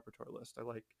 our repertoire list. I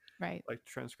Right. like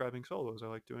transcribing solos. I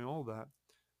like doing all of that.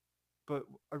 But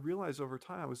I realized over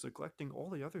time I was neglecting all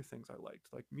the other things I liked,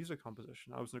 like music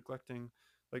composition. I was neglecting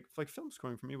like film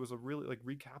scoring for me was a really like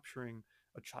recapturing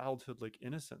a childhood like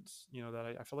innocence, that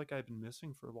I felt like I had been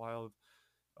missing for a while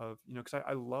of because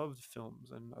I loved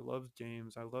films and I loved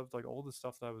games. I loved like all the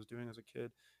stuff that I was doing as a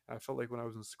kid. And I felt like when I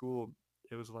was in school,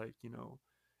 it was like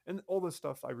and all this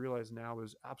stuff I realize now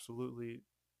is absolutely,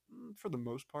 for the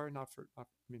most part, not, I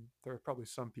mean, there are probably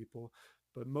some people,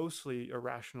 but mostly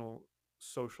irrational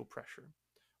social pressure,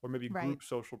 or maybe Right. group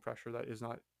social pressure that is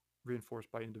not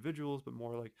reinforced by individuals, but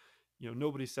more like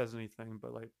nobody says anything,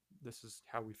 but like this is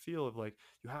how we feel of like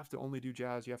you have to only do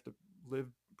jazz, you have to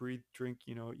live, breathe, drink,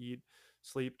 eat,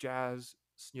 sleep, jazz.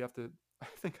 You have to. I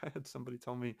think I had somebody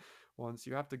tell me once,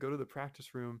 you have to go to the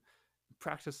practice room,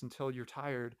 practice until you're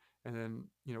tired, and then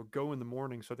go in the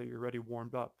morning so that you're ready,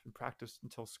 warmed up, and practice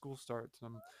until school starts.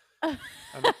 And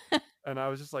and I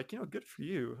was just like, good for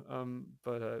you.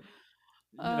 But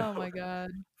you know, Oh my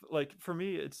god. like for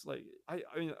me it's like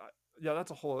yeah,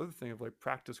 that's a whole other thing of like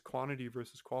practice quantity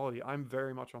versus quality. I'm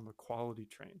very much on the quality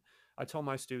train. I tell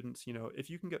my students, if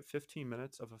you can get 15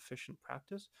 minutes of efficient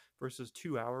practice versus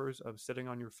 2 hours of sitting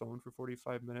on your phone for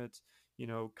 45 minutes,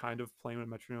 kind of playing with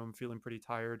a metronome, feeling pretty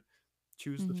tired,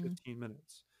 choose the Mhm. 15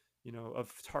 minutes.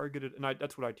 of targeted, and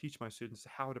that's what I teach my students: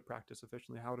 how to practice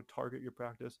efficiently, how to target your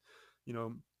practice, you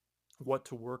know, what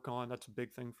to work on. That's a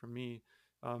big thing for me.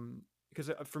 Because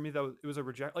for me, it was a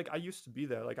reject. Like I used to be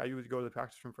there. Like I would go to the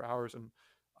practice room for hours, and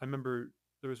I remember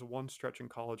there was one stretch in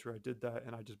college where I did that,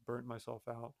 and I just burnt myself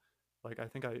out. Like I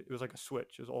think it was like a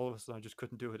switch. It was all of a sudden I just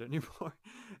couldn't do it anymore,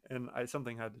 and I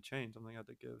something had to change, something had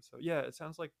to give. So yeah, it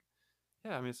sounds like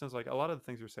yeah. I mean, it sounds like a lot of the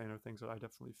things you're saying are things that I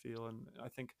definitely feel, and I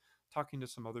think talking to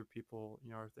some other people,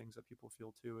 are things that people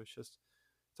feel too. It's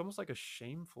almost like a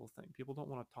shameful thing. People don't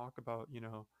want to talk about,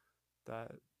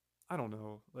 that I don't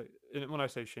know. Like, and when I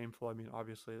say shameful, I mean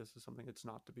obviously this is something it's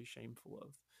not to be shameful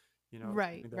of. It's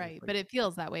Right, something that it's right, like but it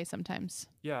feels that way sometimes.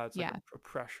 yeah, it's like Yeah. a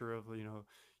pressure of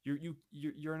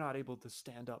you're not able to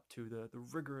stand up to the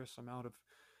rigorous amount of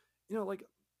like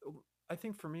uh, I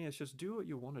think for me it's just do what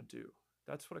you want to do.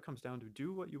 That's what it comes down to.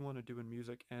 Do what you want to do in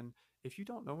music, and if you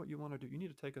don't know what you want to do, you need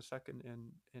to take a second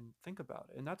and think about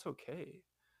it, and that's okay.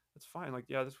 That's fine. Like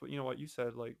yeah, that's what you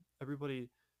said. Like everybody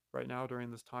right now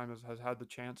during this time has had the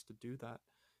chance to do that,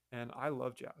 and I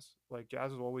love jazz. Like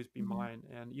jazz will always be Mhm. mine,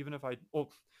 and even if I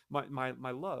well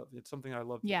my love, it's something I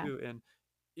love to Yeah. do, and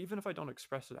even if I don't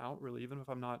express it out really, even if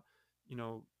I'm not, you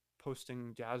know,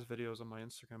 posting jazz videos on my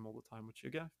Instagram all the time, which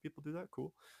again, if people do that,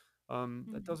 cool. That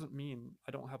Mhm. doesn't mean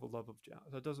I don't have a love of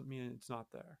jazz. That doesn't mean it's not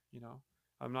there.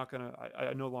 I'm not gonna.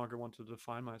 I no longer want to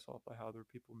define myself by how other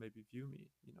people maybe view me.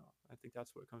 I think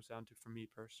that's what it comes down to for me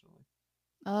personally.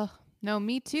 Oh, no,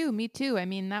 me too. Me too. I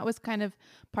mean, that was kind of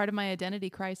part of my identity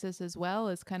crisis as well,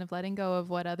 is kind of letting go of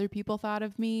what other people thought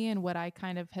of me and what I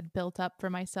kind of had built up for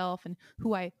myself and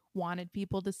who I wanted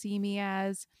people to see me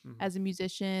Hmm. as a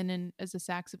musician and as a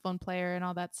saxophone player and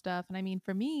all that stuff. And I mean,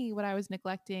 for me, what I was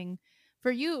neglecting,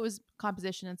 for you, it was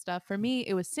composition and stuff. For me,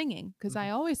 it was singing because Hmm. I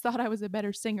always thought I was a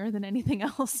better singer than anything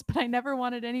else, but I never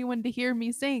wanted anyone to hear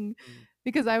me sing Hmm.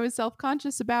 because I was self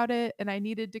conscious about it and I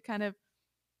needed to kind of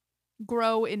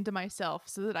grow into myself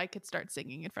so that I could start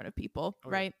singing in front of people, Oh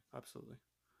yeah, right? absolutely.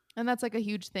 And that's like a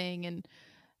huge thing. And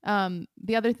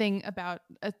the other thing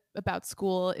about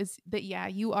school is that yeah,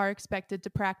 you are expected to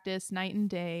practice night and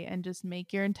day and just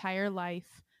make your entire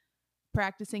life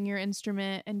practicing your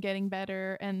instrument and getting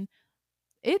better. And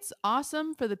it's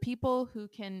awesome for the people who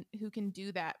can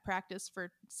do that, practice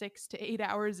for 6 to 8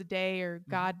 hours a day or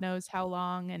Hmm. god knows how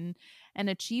long and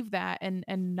achieve that and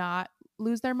not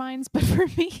lose their minds. But for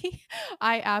me,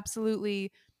 I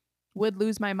absolutely would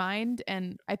lose my mind.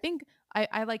 And I think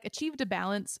I like achieved a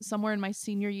balance somewhere in my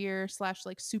senior year slash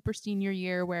like super senior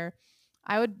year where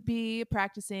I would be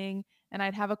practicing and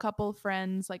I'd have a couple of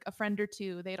friends, like a friend or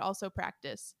two, they'd also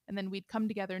practice. And then we'd come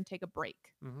together and take a break.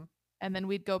 Hmm. And then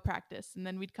we'd go practice. And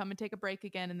then we'd come and take a break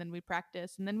again. And then we'd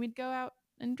practice. And then we'd go out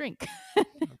and drink. Yeah.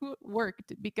 It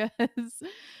worked because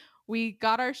we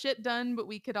got our shit done, but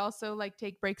we could also like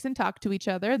take breaks and talk to each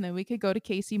other. And then we could go to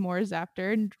Casey Moore's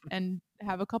after and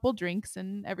have a couple drinks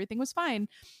and everything was fine.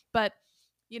 But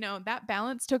that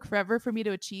balance took forever for me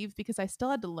to achieve because I still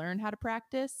had to learn how to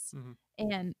practice. Hmm.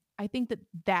 And I think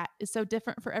that is so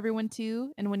different for everyone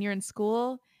too. And when you're in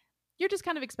school, you're just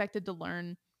kind of expected to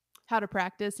learn how to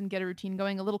practice and get a routine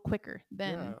going a little quicker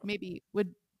than Yeah. maybe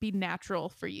would be natural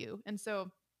for you. And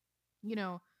so, you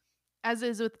know, as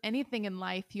is with anything in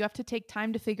life, you have to take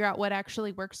time to figure out what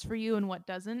actually works for you and what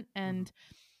doesn't. Hmm. And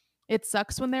it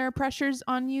sucks when there are pressures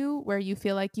on you where you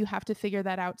feel like you have to figure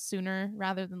that out sooner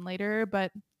rather than later.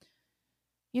 But,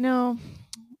 you know,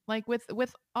 like with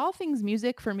all things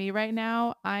music for me right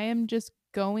now, I am just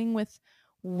going with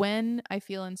when I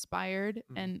feel inspired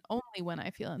Hmm. and only when I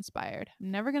feel inspired.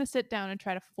 I'm never going to sit down and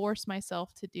try to force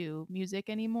myself to do music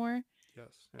anymore.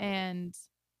 Yes. Yeah. And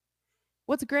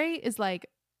what's great is like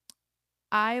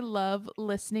I love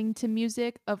listening to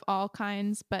music of all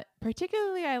kinds, but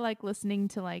particularly I like listening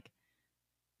to like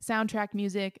soundtrack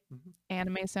music, Hmm.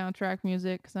 anime soundtrack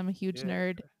music because I'm a huge Yeah.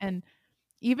 nerd. Okay. And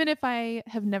even if I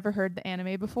have never heard the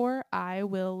anime before, I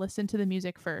will listen to the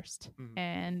music first. Hmm.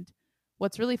 And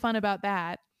what's really fun about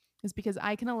that is because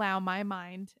I can allow my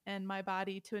mind and my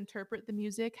body to interpret the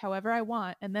music however I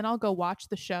want. And then I'll go watch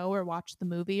the show or watch the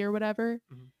movie or whatever.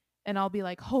 Hmm. And I'll be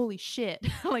like, holy shit,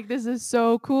 like this is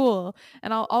so cool.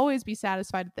 And I'll always be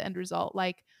satisfied with the end result.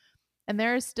 Like, and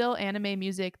there is still anime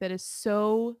music that is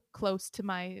so close to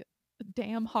my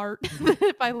damn heart Hmm. that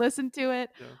if I listen to it,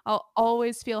 Yeah. I'll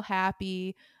always feel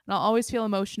happy and I'll always feel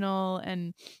emotional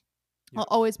and Yeah. I'll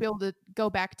always be able to go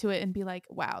back to it and be like,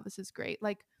 wow, this is great.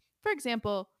 Like, for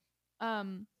example,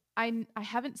 um, I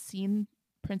haven't seen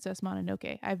Princess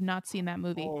Mononoke. I have not seen that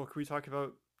movie. Oh, can we talk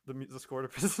about the score to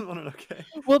Princess Mononoke.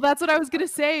 Well, that's what I was gonna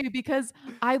say because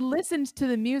I listened to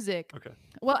the music. Okay.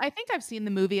 Well, I think I've seen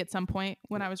the movie at some point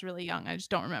when Yeah. I was really young, I just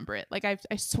don't remember it. Like, I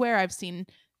swear I've seen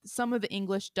some of the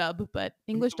English dub, but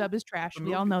I mean, English dub is the trash,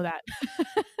 we all movie know that.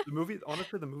 the movie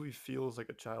honestly, the movie feels like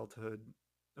a childhood,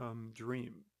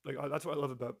 dream. Like, that's what I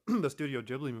love about the Studio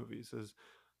Ghibli movies is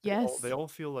they Yes. all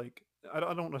feel like I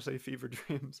don't wanna say fever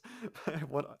dreams, but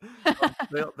what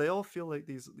they all feel like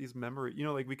these memory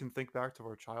like, we can think back to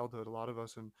our childhood, a lot of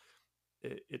us, and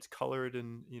it's colored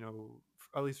in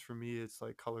at least for me it's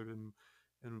like colored in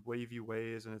wavy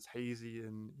ways and it's hazy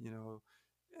and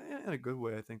in a good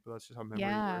way I think, but that's just how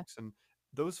memory Yeah. works. And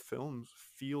those films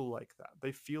feel like that.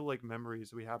 They feel like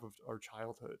memories we have of our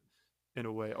childhood in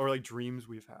a way, or like dreams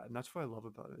we've had, and that's what I love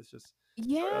about it. It's just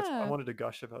sorry, that's I Yeah. wanted to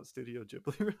gush about Studio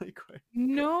Ghibli really quick.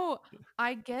 No, Yeah,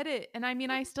 I get it, and I mean,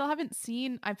 I still haven't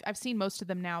seen I've seen most of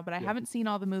them now, but I yeah, haven't seen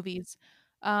all the movies,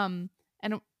 um,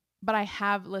 and but I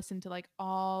have listened to, like,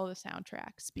 all the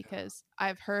soundtracks yeah. because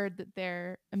I've heard that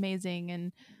they're amazing,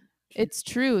 and Huge. it's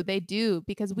true, they do,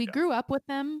 because we Yeah. grew up with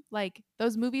them, like,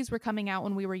 those movies were coming out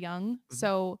when we were young, Mhm.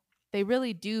 so they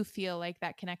really do feel like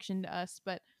that connection to us,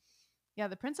 but yeah,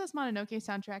 the Princess Mononoke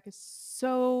soundtrack is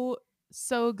so,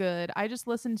 so good. I just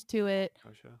listened to it.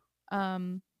 Gosh, yeah.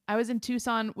 I was in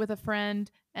Tucson with a friend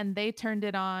and they turned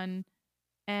it on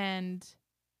and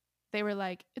they were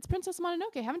like, "It's Princess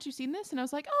Mononoke. Haven't you seen this?" And I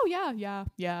was like, "Oh yeah, yeah,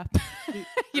 yeah." See,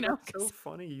 You know, that's so 'cause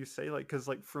funny you say like because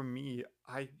like for me,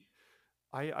 I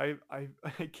I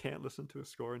can't listen to a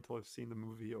score until I've seen the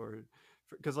movie or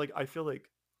because like I feel like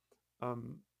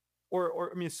um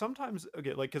or I mean sometimes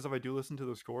okay like because if I do listen to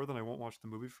the score then I won't watch the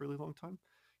movie for a really long time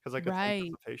because like it's right.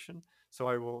 anticipation. So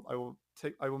I will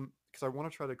because I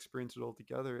want to try to experience it all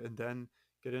together and then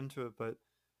get into it. But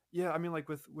yeah, I mean like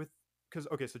with because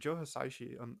okay, so Joe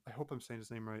Hisaishi, I hope I'm saying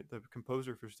his name right, the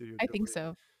composer for Studio I think Ghibli.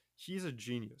 so. He's a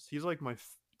genius. He's like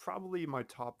probably my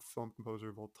top film composer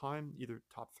of all time, either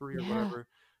top three or Yeah. whatever.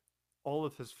 All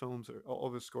of his films are all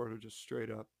of his scores are just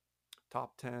straight up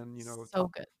top 10, So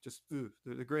top good. just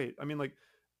they're great. I mean like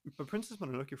but Princess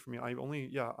Mononoke for me, I only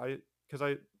yeah, I because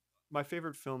I my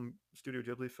favorite film, Studio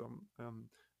Ghibli film,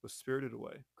 was Spirited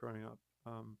Away growing up.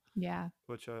 Yeah.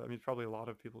 Which I mean probably a lot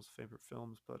of people's favorite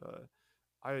films, but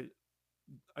I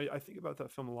I think about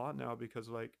that film a lot now because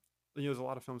like there's a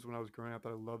lot of films when I was growing up that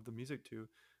I loved the music to,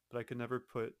 but I couldn't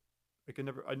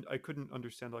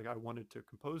understand like I wanted to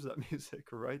compose that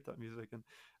music or write that music, and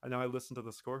now I listen to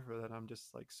the score for that and I'm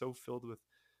just like so filled with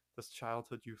this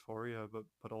childhood euphoria,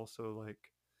 but also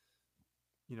like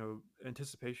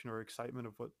anticipation or excitement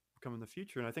of what will come in the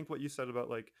future. And I think what you said about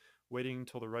like waiting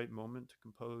until the right moment to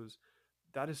compose,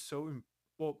 that is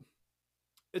well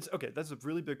it's okay. That's a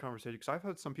really big conversation because I've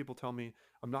had some people tell me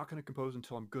I'm not going to compose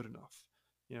until I'm good enough,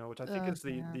 which I think is Yeah.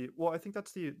 the well, I think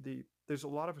that's the there's a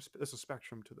lot of there's a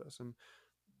spectrum to this, and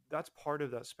that's part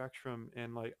of that spectrum.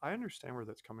 And like I understand where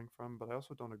that's coming from, but I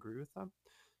also don't agree with them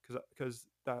because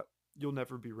that you'll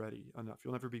never be ready enough.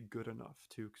 You'll never be good enough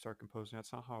to start composing.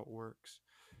 That's not how it works.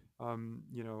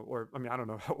 Or I mean, I don't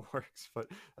know how it works, but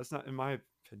that's not, in my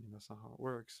opinion, that's not how it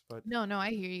works. But No, no,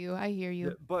 I hear you. I hear yeah,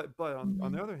 you. but on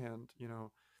Mhm. the other hand,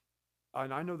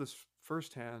 and I know this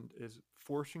firsthand, is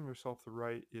forcing yourself to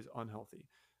write is unhealthy.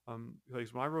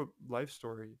 Because when I wrote Life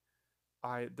Story,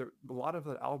 a lot of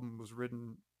that album was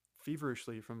written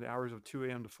feverishly from the hours of 2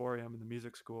 a.m. to 4 a.m. in the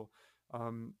music school,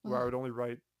 where I Ugh. would only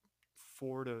write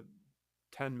 4 to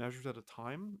 10 measures at a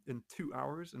time in 2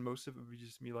 hours, and most of it would be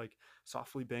just me like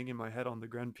softly banging my head on the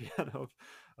grand piano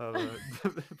of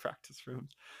practice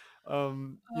rooms.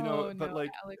 Oh, no, But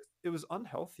like Alex. it was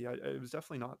unhealthy. It was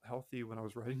definitely not healthy when I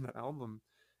was writing that album,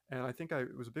 and I think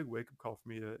it was a big wake up call for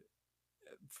me to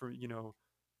for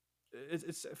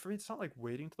it's for me. It's not like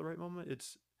waiting to the right moment.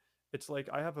 It's like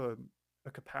I have a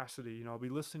capacity. I'll be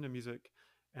listening to music,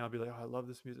 and I'll be like, oh, I love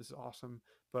this music. This is awesome.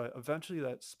 But eventually,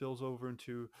 that spills over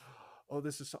into, oh,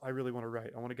 this is I really want to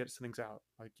write. I want to get some things out.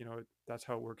 Like that's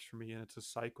how it works for me, and it's a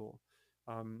cycle.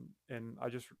 And I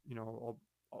just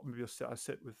I'll maybe I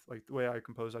sit with like the way I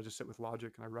compose. I just sit with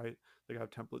Logic and I write. Like I have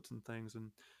templates and things,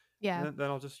 and Yeah. then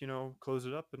I'll just close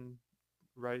it up and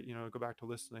write. Go back to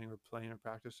listening or playing or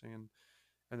practicing,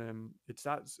 and then it's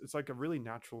like a really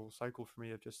natural cycle for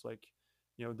me of just like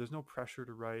there's no pressure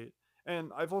to write.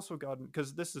 And I've also gotten,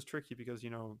 because this is tricky because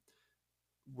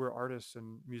we're artists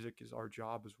and music is our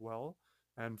job as well.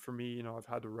 And for me, I've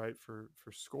had to write for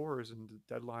scores and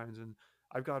deadlines, and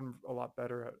I've gotten a lot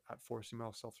better at forcing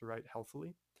myself to write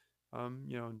healthily.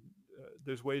 And,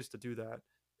 there's ways to do that.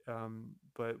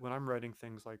 But when I'm writing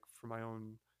things like for my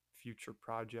own future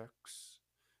projects,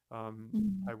 um,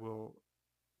 Mhm. I will.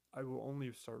 I will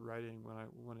only start writing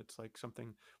when it's like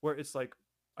something where it's like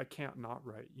I can't not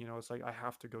write. You know, it's like I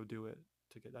have to go do it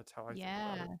to get. That's how I think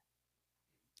about it. Yeah.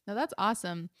 No, that's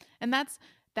awesome. And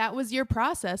that was your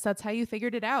process. That's how you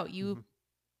figured it out. Hmm.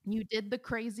 You did the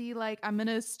crazy, like, I'm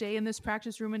gonna stay in this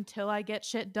practice room until I get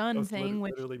shit That done was thing,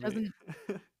 which literally me. doesn't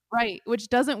right, which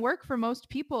doesn't work for most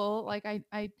people. Like I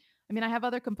mean, I have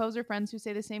other composer friends who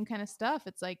say the same kind of stuff.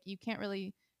 It's like you can't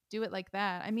really do it like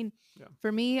that. I mean, Yeah.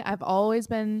 for me, I've always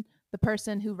been the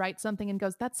person who writes something and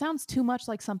goes, "That sounds too much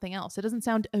like something else. It doesn't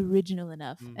sound original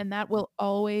enough." Mm. And that will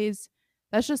always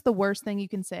that's just the worst thing you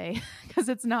can say because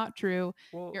it's not true.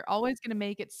 Well, You're always going to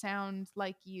make it sound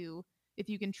like you if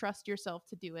you can trust yourself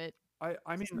to do it. I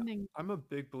mean, Something I'm a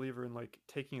big believer in like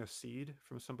taking a seed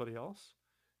from somebody else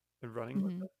and running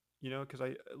with Mhm. it. You know, because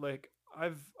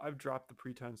I've dropped the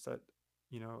pretense that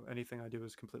anything I do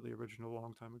is completely original a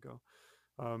long time ago.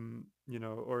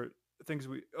 Or things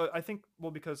I think,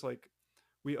 well, because like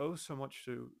we owe so much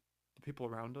to the people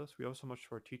around us. We owe so much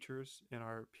to our teachers and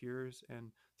our peers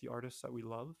and the artists that we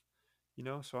love.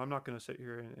 So I'm not going to sit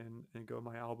here and go,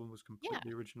 my album was Yeah.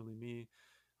 completely originally me.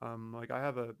 Like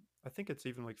I think it's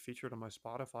even like featured on my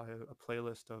Spotify, a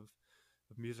playlist of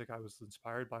music I was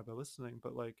inspired by listening.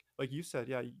 But like you said,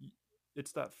 yeah,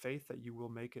 it's that faith that you will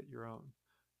make it your own.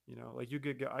 Like you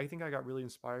get, I think I got really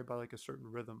inspired by like a certain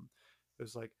rhythm. It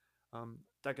was like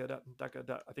da da da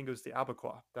da. I think it was the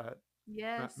Abaquah that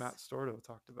Matt Yes. Stordo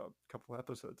talked about a couple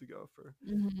episodes ago for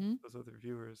Mhm. those other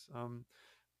viewers.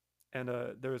 And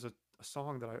there was a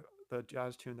song the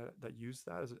jazz tune that used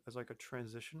that as like a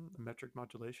transition, a metric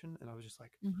modulation, and I was just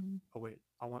like, Mhm. oh wait,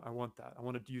 I want that. I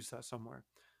want to use that somewhere.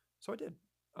 So I did.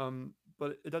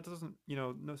 But that doesn't,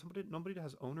 no, nobody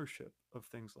has ownership of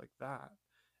things like that.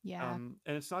 Yeah. And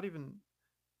it's not even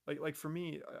like for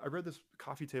me, I read this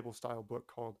coffee table style book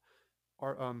called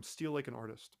Steal Like an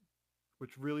Artist,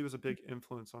 which really was a big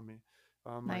influence on me.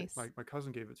 Nice. My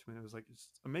cousin gave it to me, and it was like,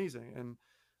 it's amazing. And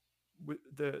with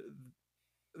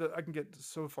I can get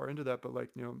so far into that, but like,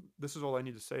 this is all I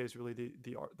need to say is really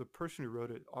the person who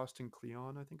wrote it, Austin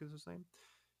Kleon, I think is his name.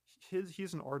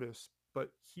 He's an artist,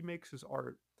 but he makes his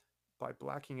art by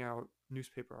blacking out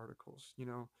newspaper articles.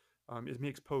 It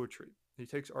makes poetry. He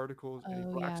takes articles and he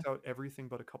Oh, blacks yeah. out everything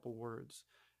but a couple words.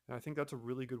 And I think that's a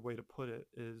really good way to put it.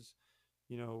 Is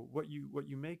what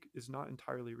you make is not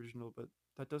entirely original, but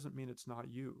that doesn't mean it's not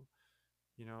you.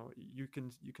 You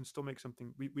can still make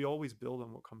something. We always build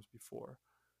on what comes before.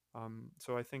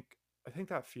 So I think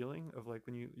that feeling of like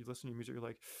when you listen to your music, you're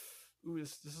like, ooh,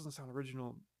 this doesn't sound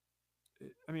original.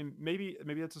 I mean, maybe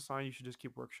that's a sign you should just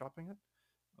keep workshopping it.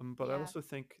 But I Yeah. also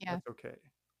think Yeah. that's okay.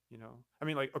 I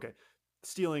mean, like, okay,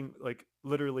 stealing, like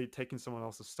literally taking someone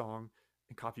else's song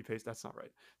and copy paste, that's not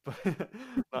right.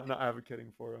 But not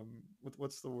advocating for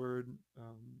what's the word?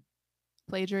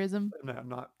 Plagiarism. No, I'm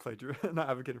not not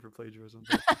advocating for plagiarism,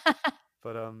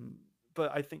 but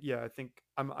I think, yeah, I think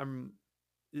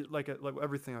like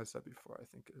everything I said before, I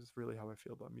think is really how I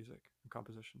feel about music and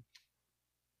composition.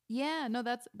 Yeah, no,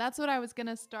 that's what I was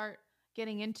gonna start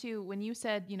getting into when you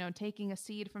said, taking a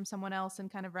seed from someone else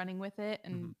and kind of running with it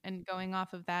Hmm. and going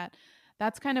off of that.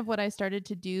 That's kind of what I started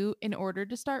to do in order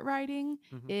to start writing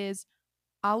Hmm. is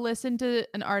I'll listen to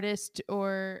an artist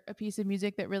or a piece of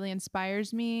music that really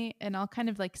inspires me and I'll kind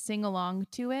of like sing along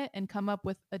to it and come up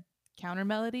with a counter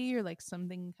melody or like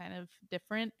something kind of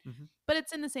different. Hmm. But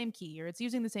it's in the same key or it's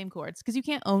using the same chords because you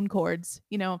can't own chords.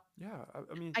 Yeah,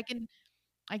 I mean, I can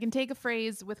I can take a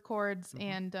phrase with chords hmm,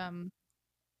 and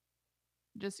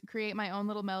just create my own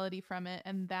little melody from it,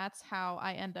 and that's how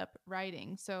I end up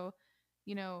writing. So,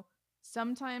 you know,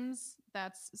 sometimes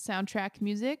that's soundtrack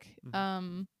music.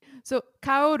 hmm. So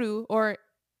kaoru or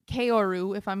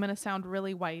kaoru, if I'm gonna sound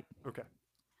really white, Okay.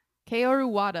 Kaoru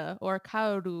Wada or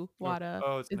Kaoru Okay. Wada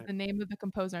Oh, it's is an the name of the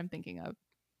composer I'm thinking of.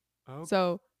 okay.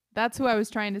 So that's who I was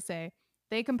trying to say.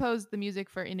 They composed the music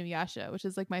for Inuyasha, which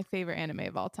is like my favorite anime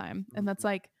of all time, and that's Mhm.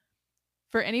 like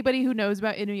for anybody who knows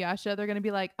about Inuyasha, they're gonna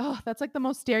be like, "Oh, that's like the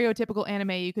most stereotypical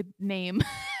anime you could name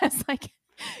as like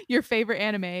your favorite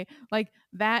anime." Like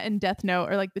that and Death Note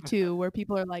are like the two where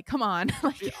people are like, "Come on!"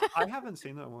 See, like, I haven't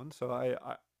seen that one, so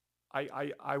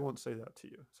I won't say that to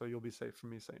you. So you'll be safe from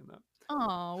me saying that.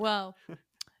 oh well.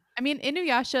 I mean,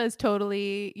 Inuyasha is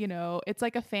totally, it's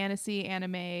like a fantasy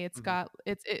anime. Mhm.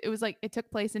 It was like it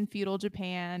took place in feudal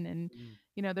Japan and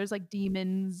Mhm. there's like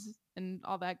demons and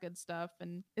all that good stuff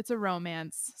and it's a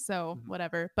romance, so Mhm.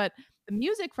 whatever. But the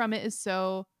music from it is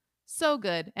so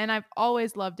good and I've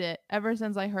always loved it ever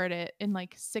since I heard it in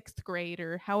like 6th grade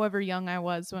or however young I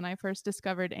was when I first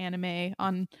discovered anime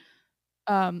on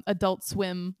Adult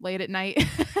Swim late at night.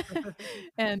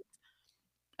 and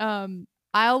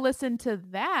I'll listen to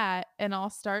that and I'll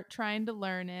start trying to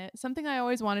learn it. Something I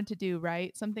always wanted to do,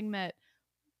 right? Something that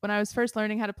when I was first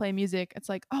learning how to play music, it's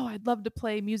like, "Oh, I'd love to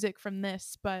play music from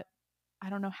this, but I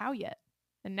don't know how yet."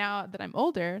 And now that I'm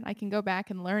older, I can go back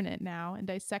and learn it now and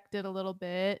dissect it a little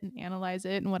bit and analyze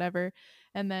it and whatever,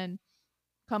 and then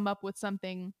come up with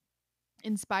something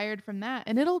inspired from that,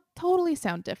 and it'll totally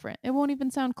sound different. It won't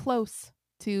even sound close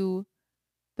to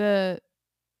the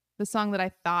the song that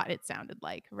I thought it sounded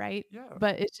like, right? Yeah.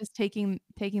 But it's just taking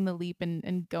the leap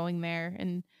and going there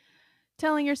and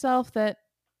telling yourself that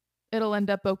it'll end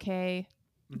up okay.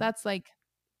 Mhm. That's like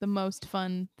the most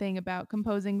fun thing about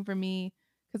composing for me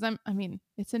because I mean,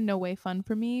 it's in no way fun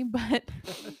for me, but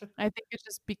I think it's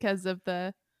just because of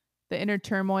the inner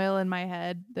turmoil in my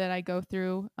head that I go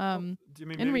through. Well, do you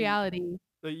mean In maybe reality,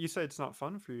 like, you say it's not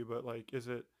fun for you, but, like, is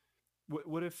it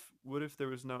what if there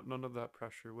was none of that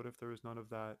pressure? What if there was none of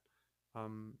that,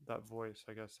 that voice,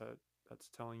 I guess, that's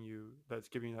telling you that's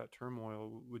giving you that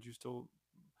turmoil? Would you still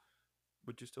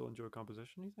enjoy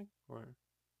composition, you think? Or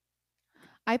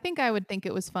I think I would think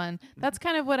it was fun. That's Mhm.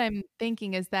 kind of what I'm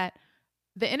thinking is that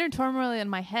the inner turmoil in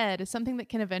my head is something that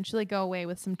can eventually go away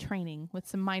with some training, with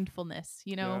some mindfulness,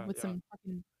 Yeah, with yeah. some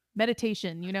fucking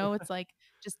meditation, It's like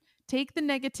just take the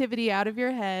negativity out of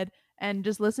your head and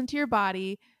just listen to your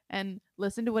body and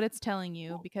listen to what it's telling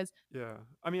you Well, because yeah.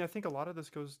 I mean, I think a lot of this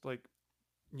goes, like,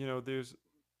 there's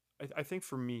I think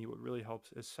for me, what really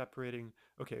helps is separating,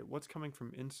 okay, what's coming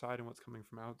from inside and what's coming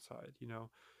from outside,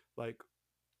 like,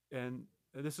 and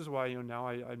this is why, now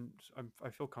I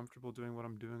feel comfortable doing what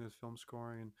I'm doing as film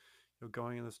scoring and,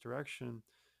 going in this direction,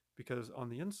 because on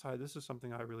the inside, this is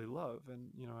something I really love,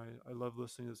 and, I love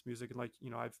listening to this music, and, like,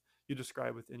 you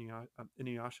describe with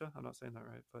Inuyasha, I'm not saying that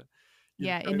right, but you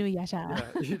yeah, describe, Inuyasha.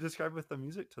 yeah, you describe with the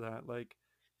music to that, like,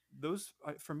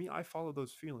 for me, I follow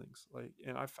those feelings, like,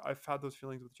 and I've had those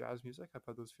feelings with jazz music. I've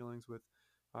had those feelings with,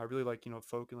 I really like,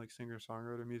 folk and, like, singer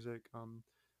songwriter music.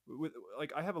 With,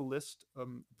 like, I have a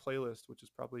playlist which is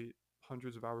probably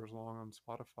hundreds of hours long on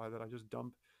Spotify that I just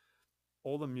dump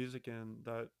all the music in,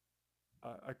 that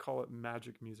I call it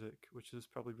magic music, which is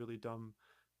probably really dumb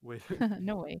way to,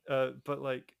 No way. but,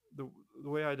 like, the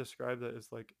way I describe that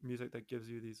is like music that gives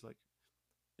you these, like,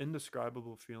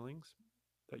 indescribable feelings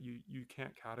that you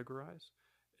can't categorize.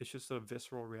 It's just a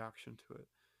visceral reaction to it,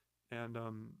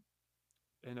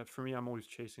 and for me, I'm always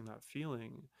chasing that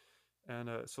feeling,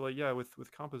 and so, like, yeah,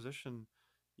 with composition,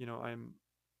 I'm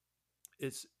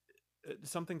it's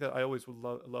something that I always would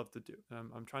love to do.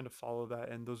 And I'm trying to follow that,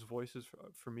 and those voices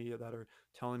for me that are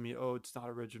telling me, oh, it's not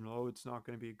original, oh, it's not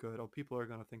going to be good, oh, people are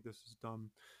going to think this is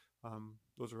dumb.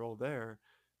 Those are all there,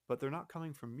 but they're not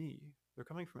coming from me. They're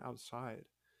coming from outside.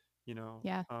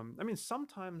 Yeah. I mean,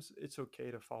 sometimes it's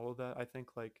okay to follow that. I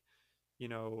think, like,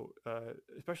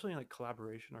 especially in, like,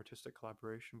 collaboration, artistic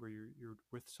collaboration, where you're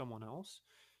with someone else.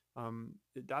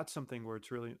 That's something where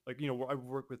it's really, like, where I've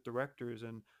worked with directors,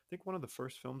 and I think one of the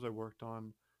first films I worked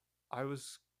on, I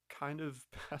was kind of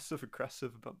passive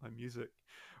aggressive about my music.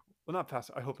 Well, not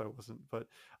passive. I hope I wasn't, but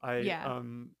I Yeah.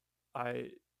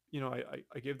 I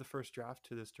I gave the first draft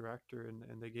to this director,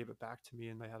 and they gave it back to me,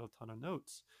 and they had a ton of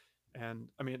notes, and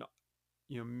I mean,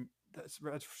 that's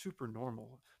super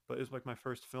normal, but it was like my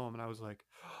first film, and I was like,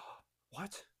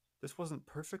 what? This wasn't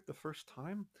perfect the first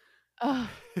time, Oh,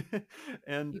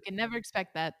 and you can never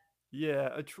expect that.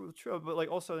 yeah, true, true. But, like,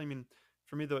 also, I mean,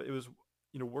 for me though, it was,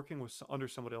 working with under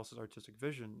somebody else's artistic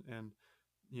vision, and,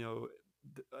 you know,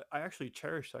 I actually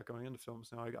cherish that going into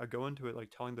films. Now, I go into it,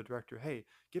 like, telling the director, "Hey,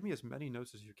 give me as many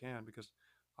notes as you can, because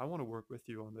I want to work with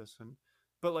you on this." And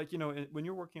but, like, when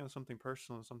you're working on something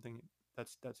personal and something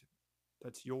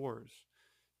that's yours,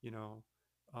 you know,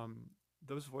 um,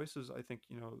 those voices, I think,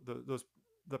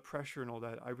 the pressure and all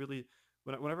that. I really,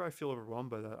 whenever I feel overwhelmed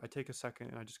by that, I take a second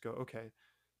and I just go, okay,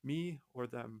 me or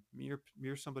them, me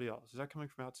or somebody else. Is that coming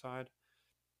from outside?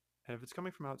 And if it's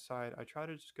coming from outside, I try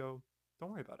to just go,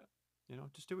 don't worry about it.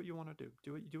 Just do what you want to do.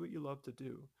 Do what you love to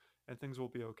do, and things will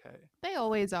be okay. They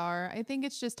always are. I think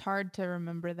it's just hard to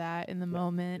remember that in the Yeah,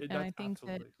 moment, and I that's think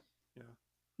that, absolutely,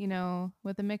 yeah.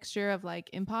 with a mixture of, like,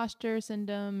 imposter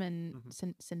syndrome and Hmm.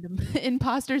 syndrome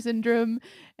imposter syndrome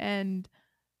and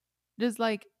just,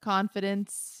 like,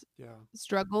 confidence Yeah.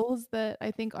 struggles that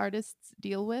I think artists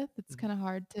deal with, it's Hmm. kinda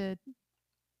hard to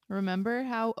remember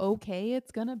how okay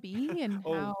it's gonna be and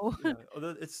Oh, how yeah.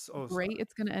 Oh, it's, oh, great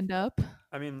it's gonna end up.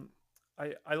 I mean,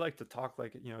 I like to talk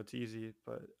like, it's easy,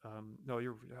 but, no,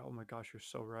 oh my gosh, you're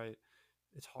so right.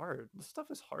 It's hard. This stuff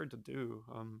is hard to do.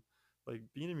 Like,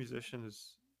 being a musician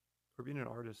is, or being an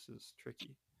artist is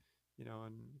tricky,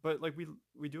 and but, like,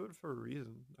 we do it for a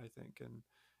reason, I think, and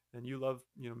and you love,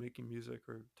 making music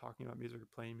or talking about music or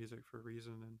playing music for a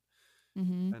reason.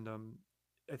 Mhm. And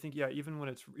I think, yeah, even when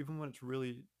it's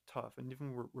really tough, and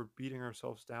even when we're beating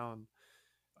ourselves down,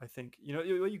 I think,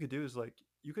 what you could do is, like,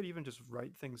 you could even just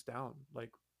write things down,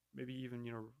 like, maybe even,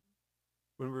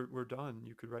 when we're done,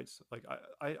 you could write like,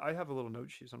 I have a little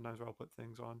note sheet sometimes where I'll put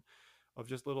things on, of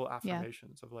just little Yeah.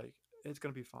 affirmations of, like, it's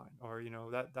gonna be fine, or,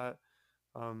 that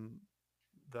um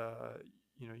the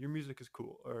your music is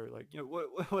cool, or, like,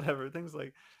 whatever things,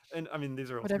 like. And I mean,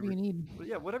 these are all Whatever super, you need. but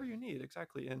yeah, whatever you need,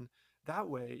 exactly. And that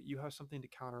way you have something to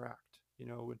counteract,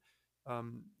 when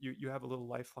you have a little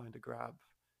lifeline to grab.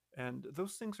 And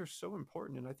those things are so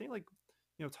important. And I think, like,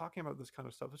 talking about this kind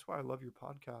of stuff, that's why I love your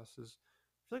podcast. Is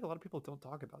I feel like a lot of people don't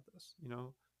talk about this,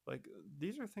 like,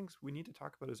 these are things we need to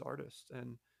talk about as artists.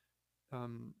 And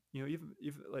even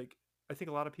like, I think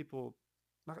a lot of people,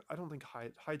 not, I don't think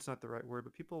hide's not the right word,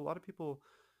 but a lot of people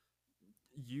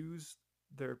use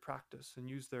their practice and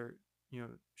use their,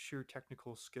 sheer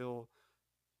technical skill,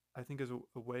 I think, as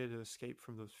a way to escape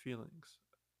from those feelings,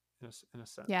 in a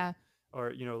sense. Yeah.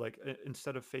 Or, like,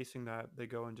 instead of facing that, they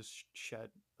go and just shed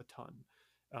a ton.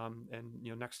 And,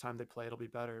 next time they play, it'll be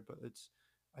better. But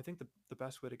I think the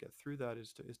best way to get through that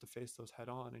is to face those head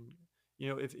on. And,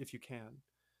 if you can.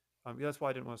 Yeah, that's why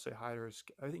I didn't want to say hide or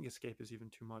escape. I think escape is even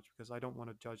too much, because I don't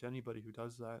want to judge anybody who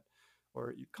does that, or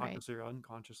Right. consciously or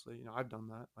unconsciously. I've done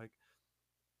that. Like,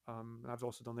 and I've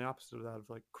also done the opposite of that, of,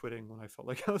 like, quitting when I felt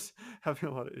like I was having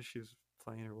a lot of issues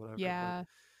playing or whatever.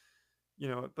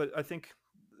 But Yeah. I think,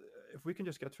 if we can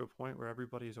just get to a point where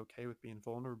everybody is okay with being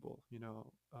vulnerable,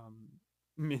 I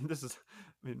mean, this is,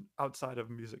 I mean, outside of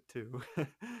music too,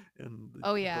 in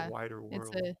Oh the yeah. wider It's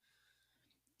world.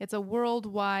 it's a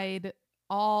worldwide,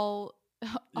 all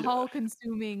Yeah. all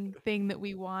consuming thing that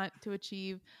we want to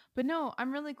achieve. But no,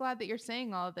 I'm really glad that you're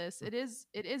saying all of this. It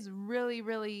is really,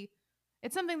 really,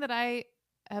 it's something that I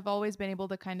have always been able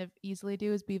to kind of easily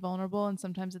do, is be vulnerable, and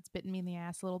sometimes it's bitten me in the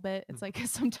ass a little bit. It's like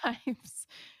sometimes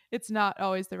it's not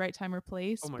always the right time or Oh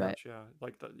place, my but gosh, yeah.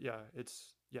 Like, that, yeah,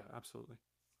 yeah, absolutely.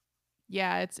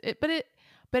 yeah,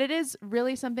 but it is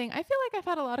really something. I feel like I've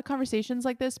had a lot of conversations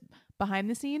like this behind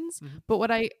the scenes, Hmm. but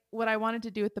what I wanted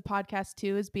to do with the podcast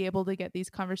too is be able to get these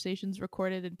conversations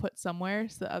recorded and put somewhere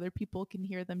so that other people can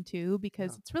hear them too, Yeah.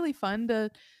 because it's really fun to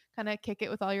kind of kick it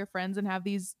with all your friends and have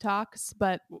these talks,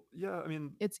 but Well, yeah, I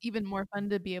mean, it's even more fun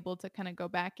to be able to kind of go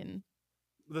back and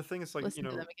the thing is, like, listen to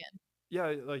them again.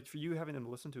 yeah, like, for you, having them to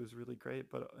listen to is really great.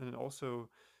 But, and also,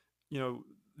 you know,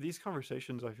 these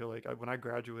conversations, I feel like, when I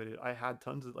graduated, I had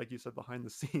tons of, like you said, behind the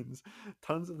scenes,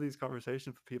 tons of these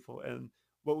conversations with people. And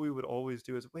what we would always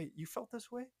do is, wait, you felt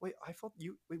this way? Wait, I felt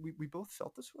you, wait, we both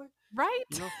felt this way? You Right?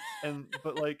 know? And,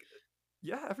 but, like,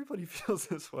 yeah, everybody feels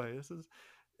this way.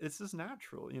 It's just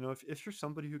natural. If you're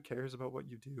somebody who cares about what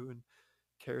you do and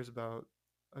cares about,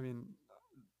 I mean,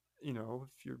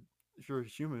 if you're a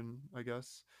human, I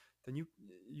guess, then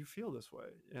you feel this way.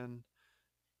 And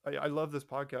I love this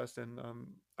podcast. And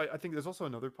I think there's also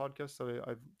another podcast that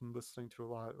I've been listening to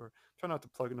a lot, or try not to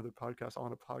plug another podcast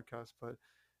on a podcast, but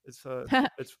it's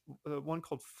one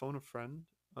called Phone a Friend.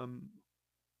 um,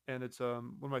 and it's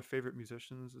one of my favorite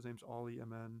musicians. His name's Ollie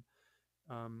Mn.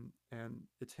 And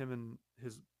it's him and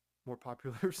his more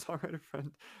popular songwriter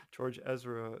friend George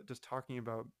Ezra, just talking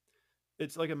about,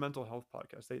 it's like a mental health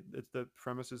podcast. It's the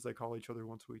premise is they call each other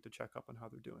once a week to check up on how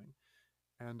they're doing.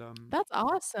 And That's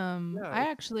awesome. yeah, I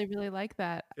actually really like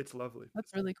that. it's lovely.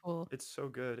 That's really cool. It's so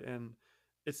good. And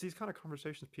it's these kind of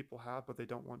conversations people have, but they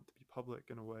don't want to be public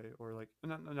in a way, or, like,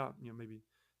 not maybe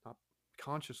not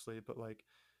consciously, but, like,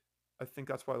 I think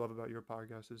that's what I love about your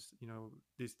podcast is,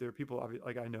 there are people,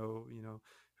 like, I know,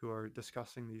 who are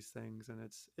discussing these things. And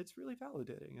it's really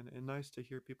validating, and nice to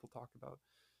hear people talk about,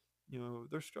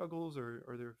 their struggles,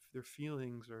 or their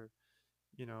feelings, or,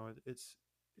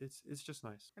 it's just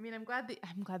nice. I mean, I'm glad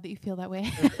that you feel that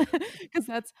way, because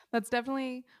that's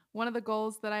definitely one of the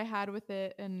goals that I had with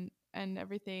it, and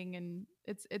everything, and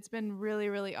it's been really,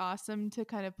 really awesome to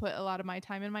kind of put a lot of my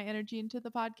time and my energy into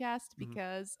the podcast Hmm.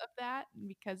 because of that, and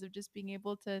because of just being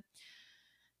able to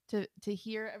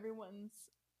hear everyone's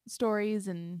stories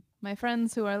and my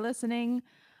friends who are listening.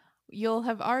 You'll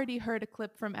have already heard a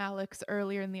clip from Alex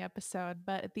earlier in the episode,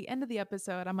 but at the end of the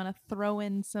episode, I'm going to throw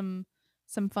in some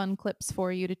fun clips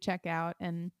for you to check out,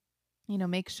 and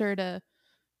make sure to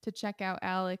check out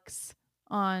Alex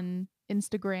on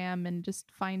Instagram and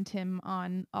just find him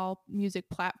on all music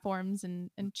platforms, and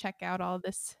check out all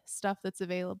this stuff that's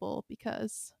available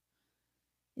because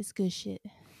it's good shit.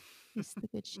 It's the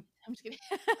good shit. I'm just kidding.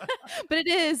 But it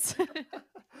is.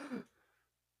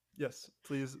 Yes,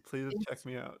 please check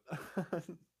me out.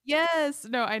 Yes.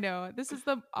 No, I know. This is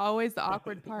always the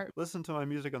awkward part. Listen to my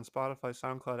music on Spotify,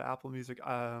 SoundCloud, Apple Music.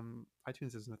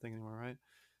 iTunes isn't a thing anymore, right?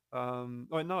 Oh,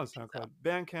 not on So, SoundCloud.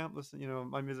 Bandcamp. Listen,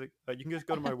 my music. You can just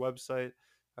go to my website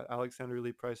at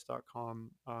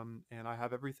alexanderleeprice.com, and I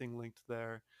have everything linked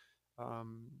there.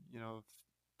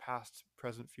 Past,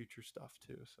 present, future stuff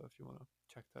too. So if you want to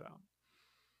check that out.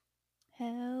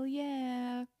 hell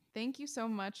yeah. Thank you so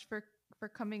much for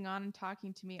coming on and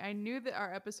talking to me. I knew that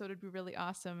our episode would be really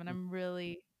awesome, and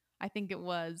Mm. I think it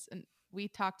was, and we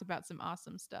talked about some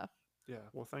awesome stuff. Yeah.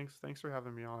 Well, thanks for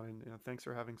having me on, and thanks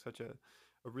for having such a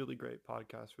really great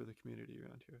podcast for the community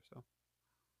around here. So.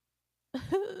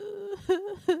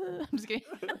 I'm just kidding.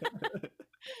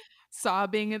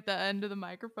 Sobbing at the end of the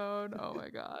microphone. Oh my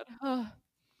god.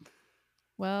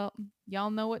 Well, y'all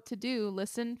know what to do.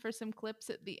 Listen for some clips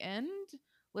at the end.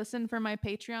 Listen for my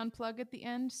Patreon plug at the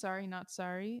end. Sorry, not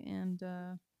sorry. And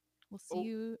we'll see Oh,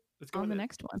 you it's on going the to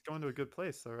next one. it's going to a good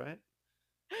place, though, right?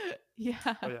 Yeah.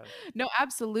 Oh yeah. No,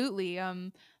 absolutely.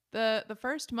 The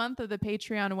first month of the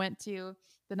Patreon went to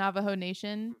the Navajo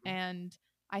Nation, Mhm. and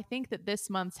I think that this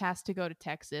month's has to go to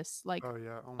Texas, like Oh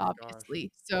yeah. Oh my gosh.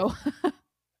 obviously. So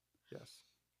Yes.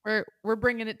 we're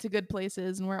bringing it to good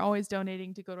places, and we're always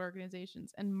donating to good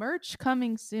organizations. And merch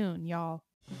coming soon, y'all.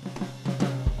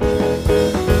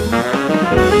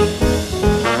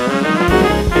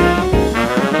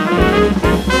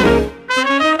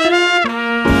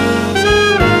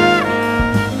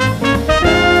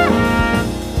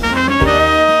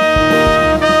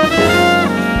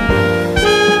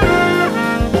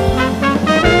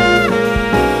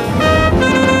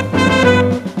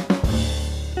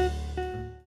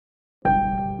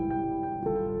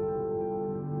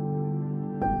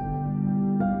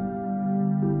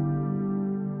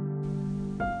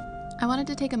 I wanted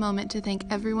to take a moment to thank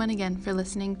everyone again for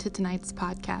listening to tonight's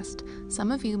podcast.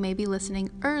 Some of you may be listening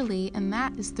early, and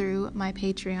that is through my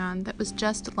Patreon that was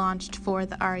just launched for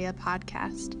the Aria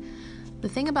podcast. The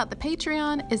thing about the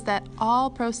Patreon is that all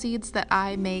proceeds that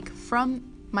I make from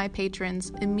my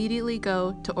patrons immediately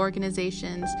go to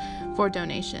organizations for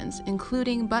donations,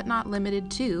 including but not limited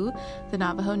to the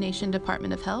Navajo Nation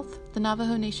Department of Health, the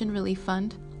Navajo Nation Relief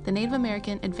Fund, the Native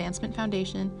American Advancement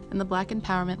Foundation, and the Black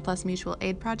Empowerment Plus Mutual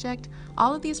Aid Project.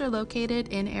 All of these are located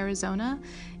in Arizona,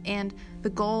 and the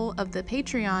goal of the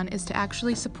Patreon is to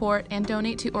actually support and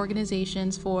donate to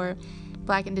organizations for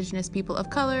Black, Indigenous people of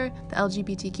color, the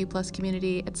LGBTQ plus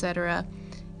community, etc.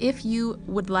 If you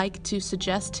would like to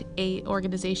suggest a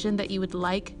organization that you would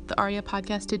like the Aria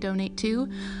podcast to donate to,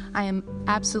 I am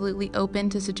absolutely open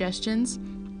to suggestions.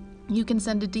 You can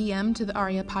send a DM to the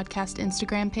Aria Podcast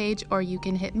Instagram page, or you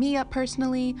can hit me up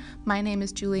personally. My name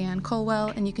is Julianne Colwell,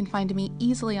 and you can find me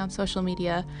easily on social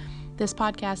media. This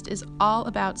podcast is all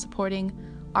about supporting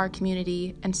our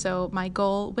community, and so my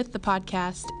goal with the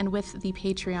podcast and with the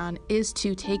Patreon is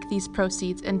to take these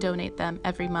proceeds and donate them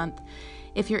every month.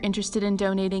 If you're interested in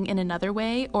donating in another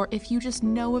way, or if you just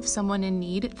know of someone in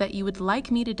need that you would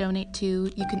like me to donate to,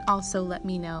 you can also let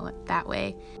me know that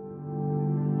way.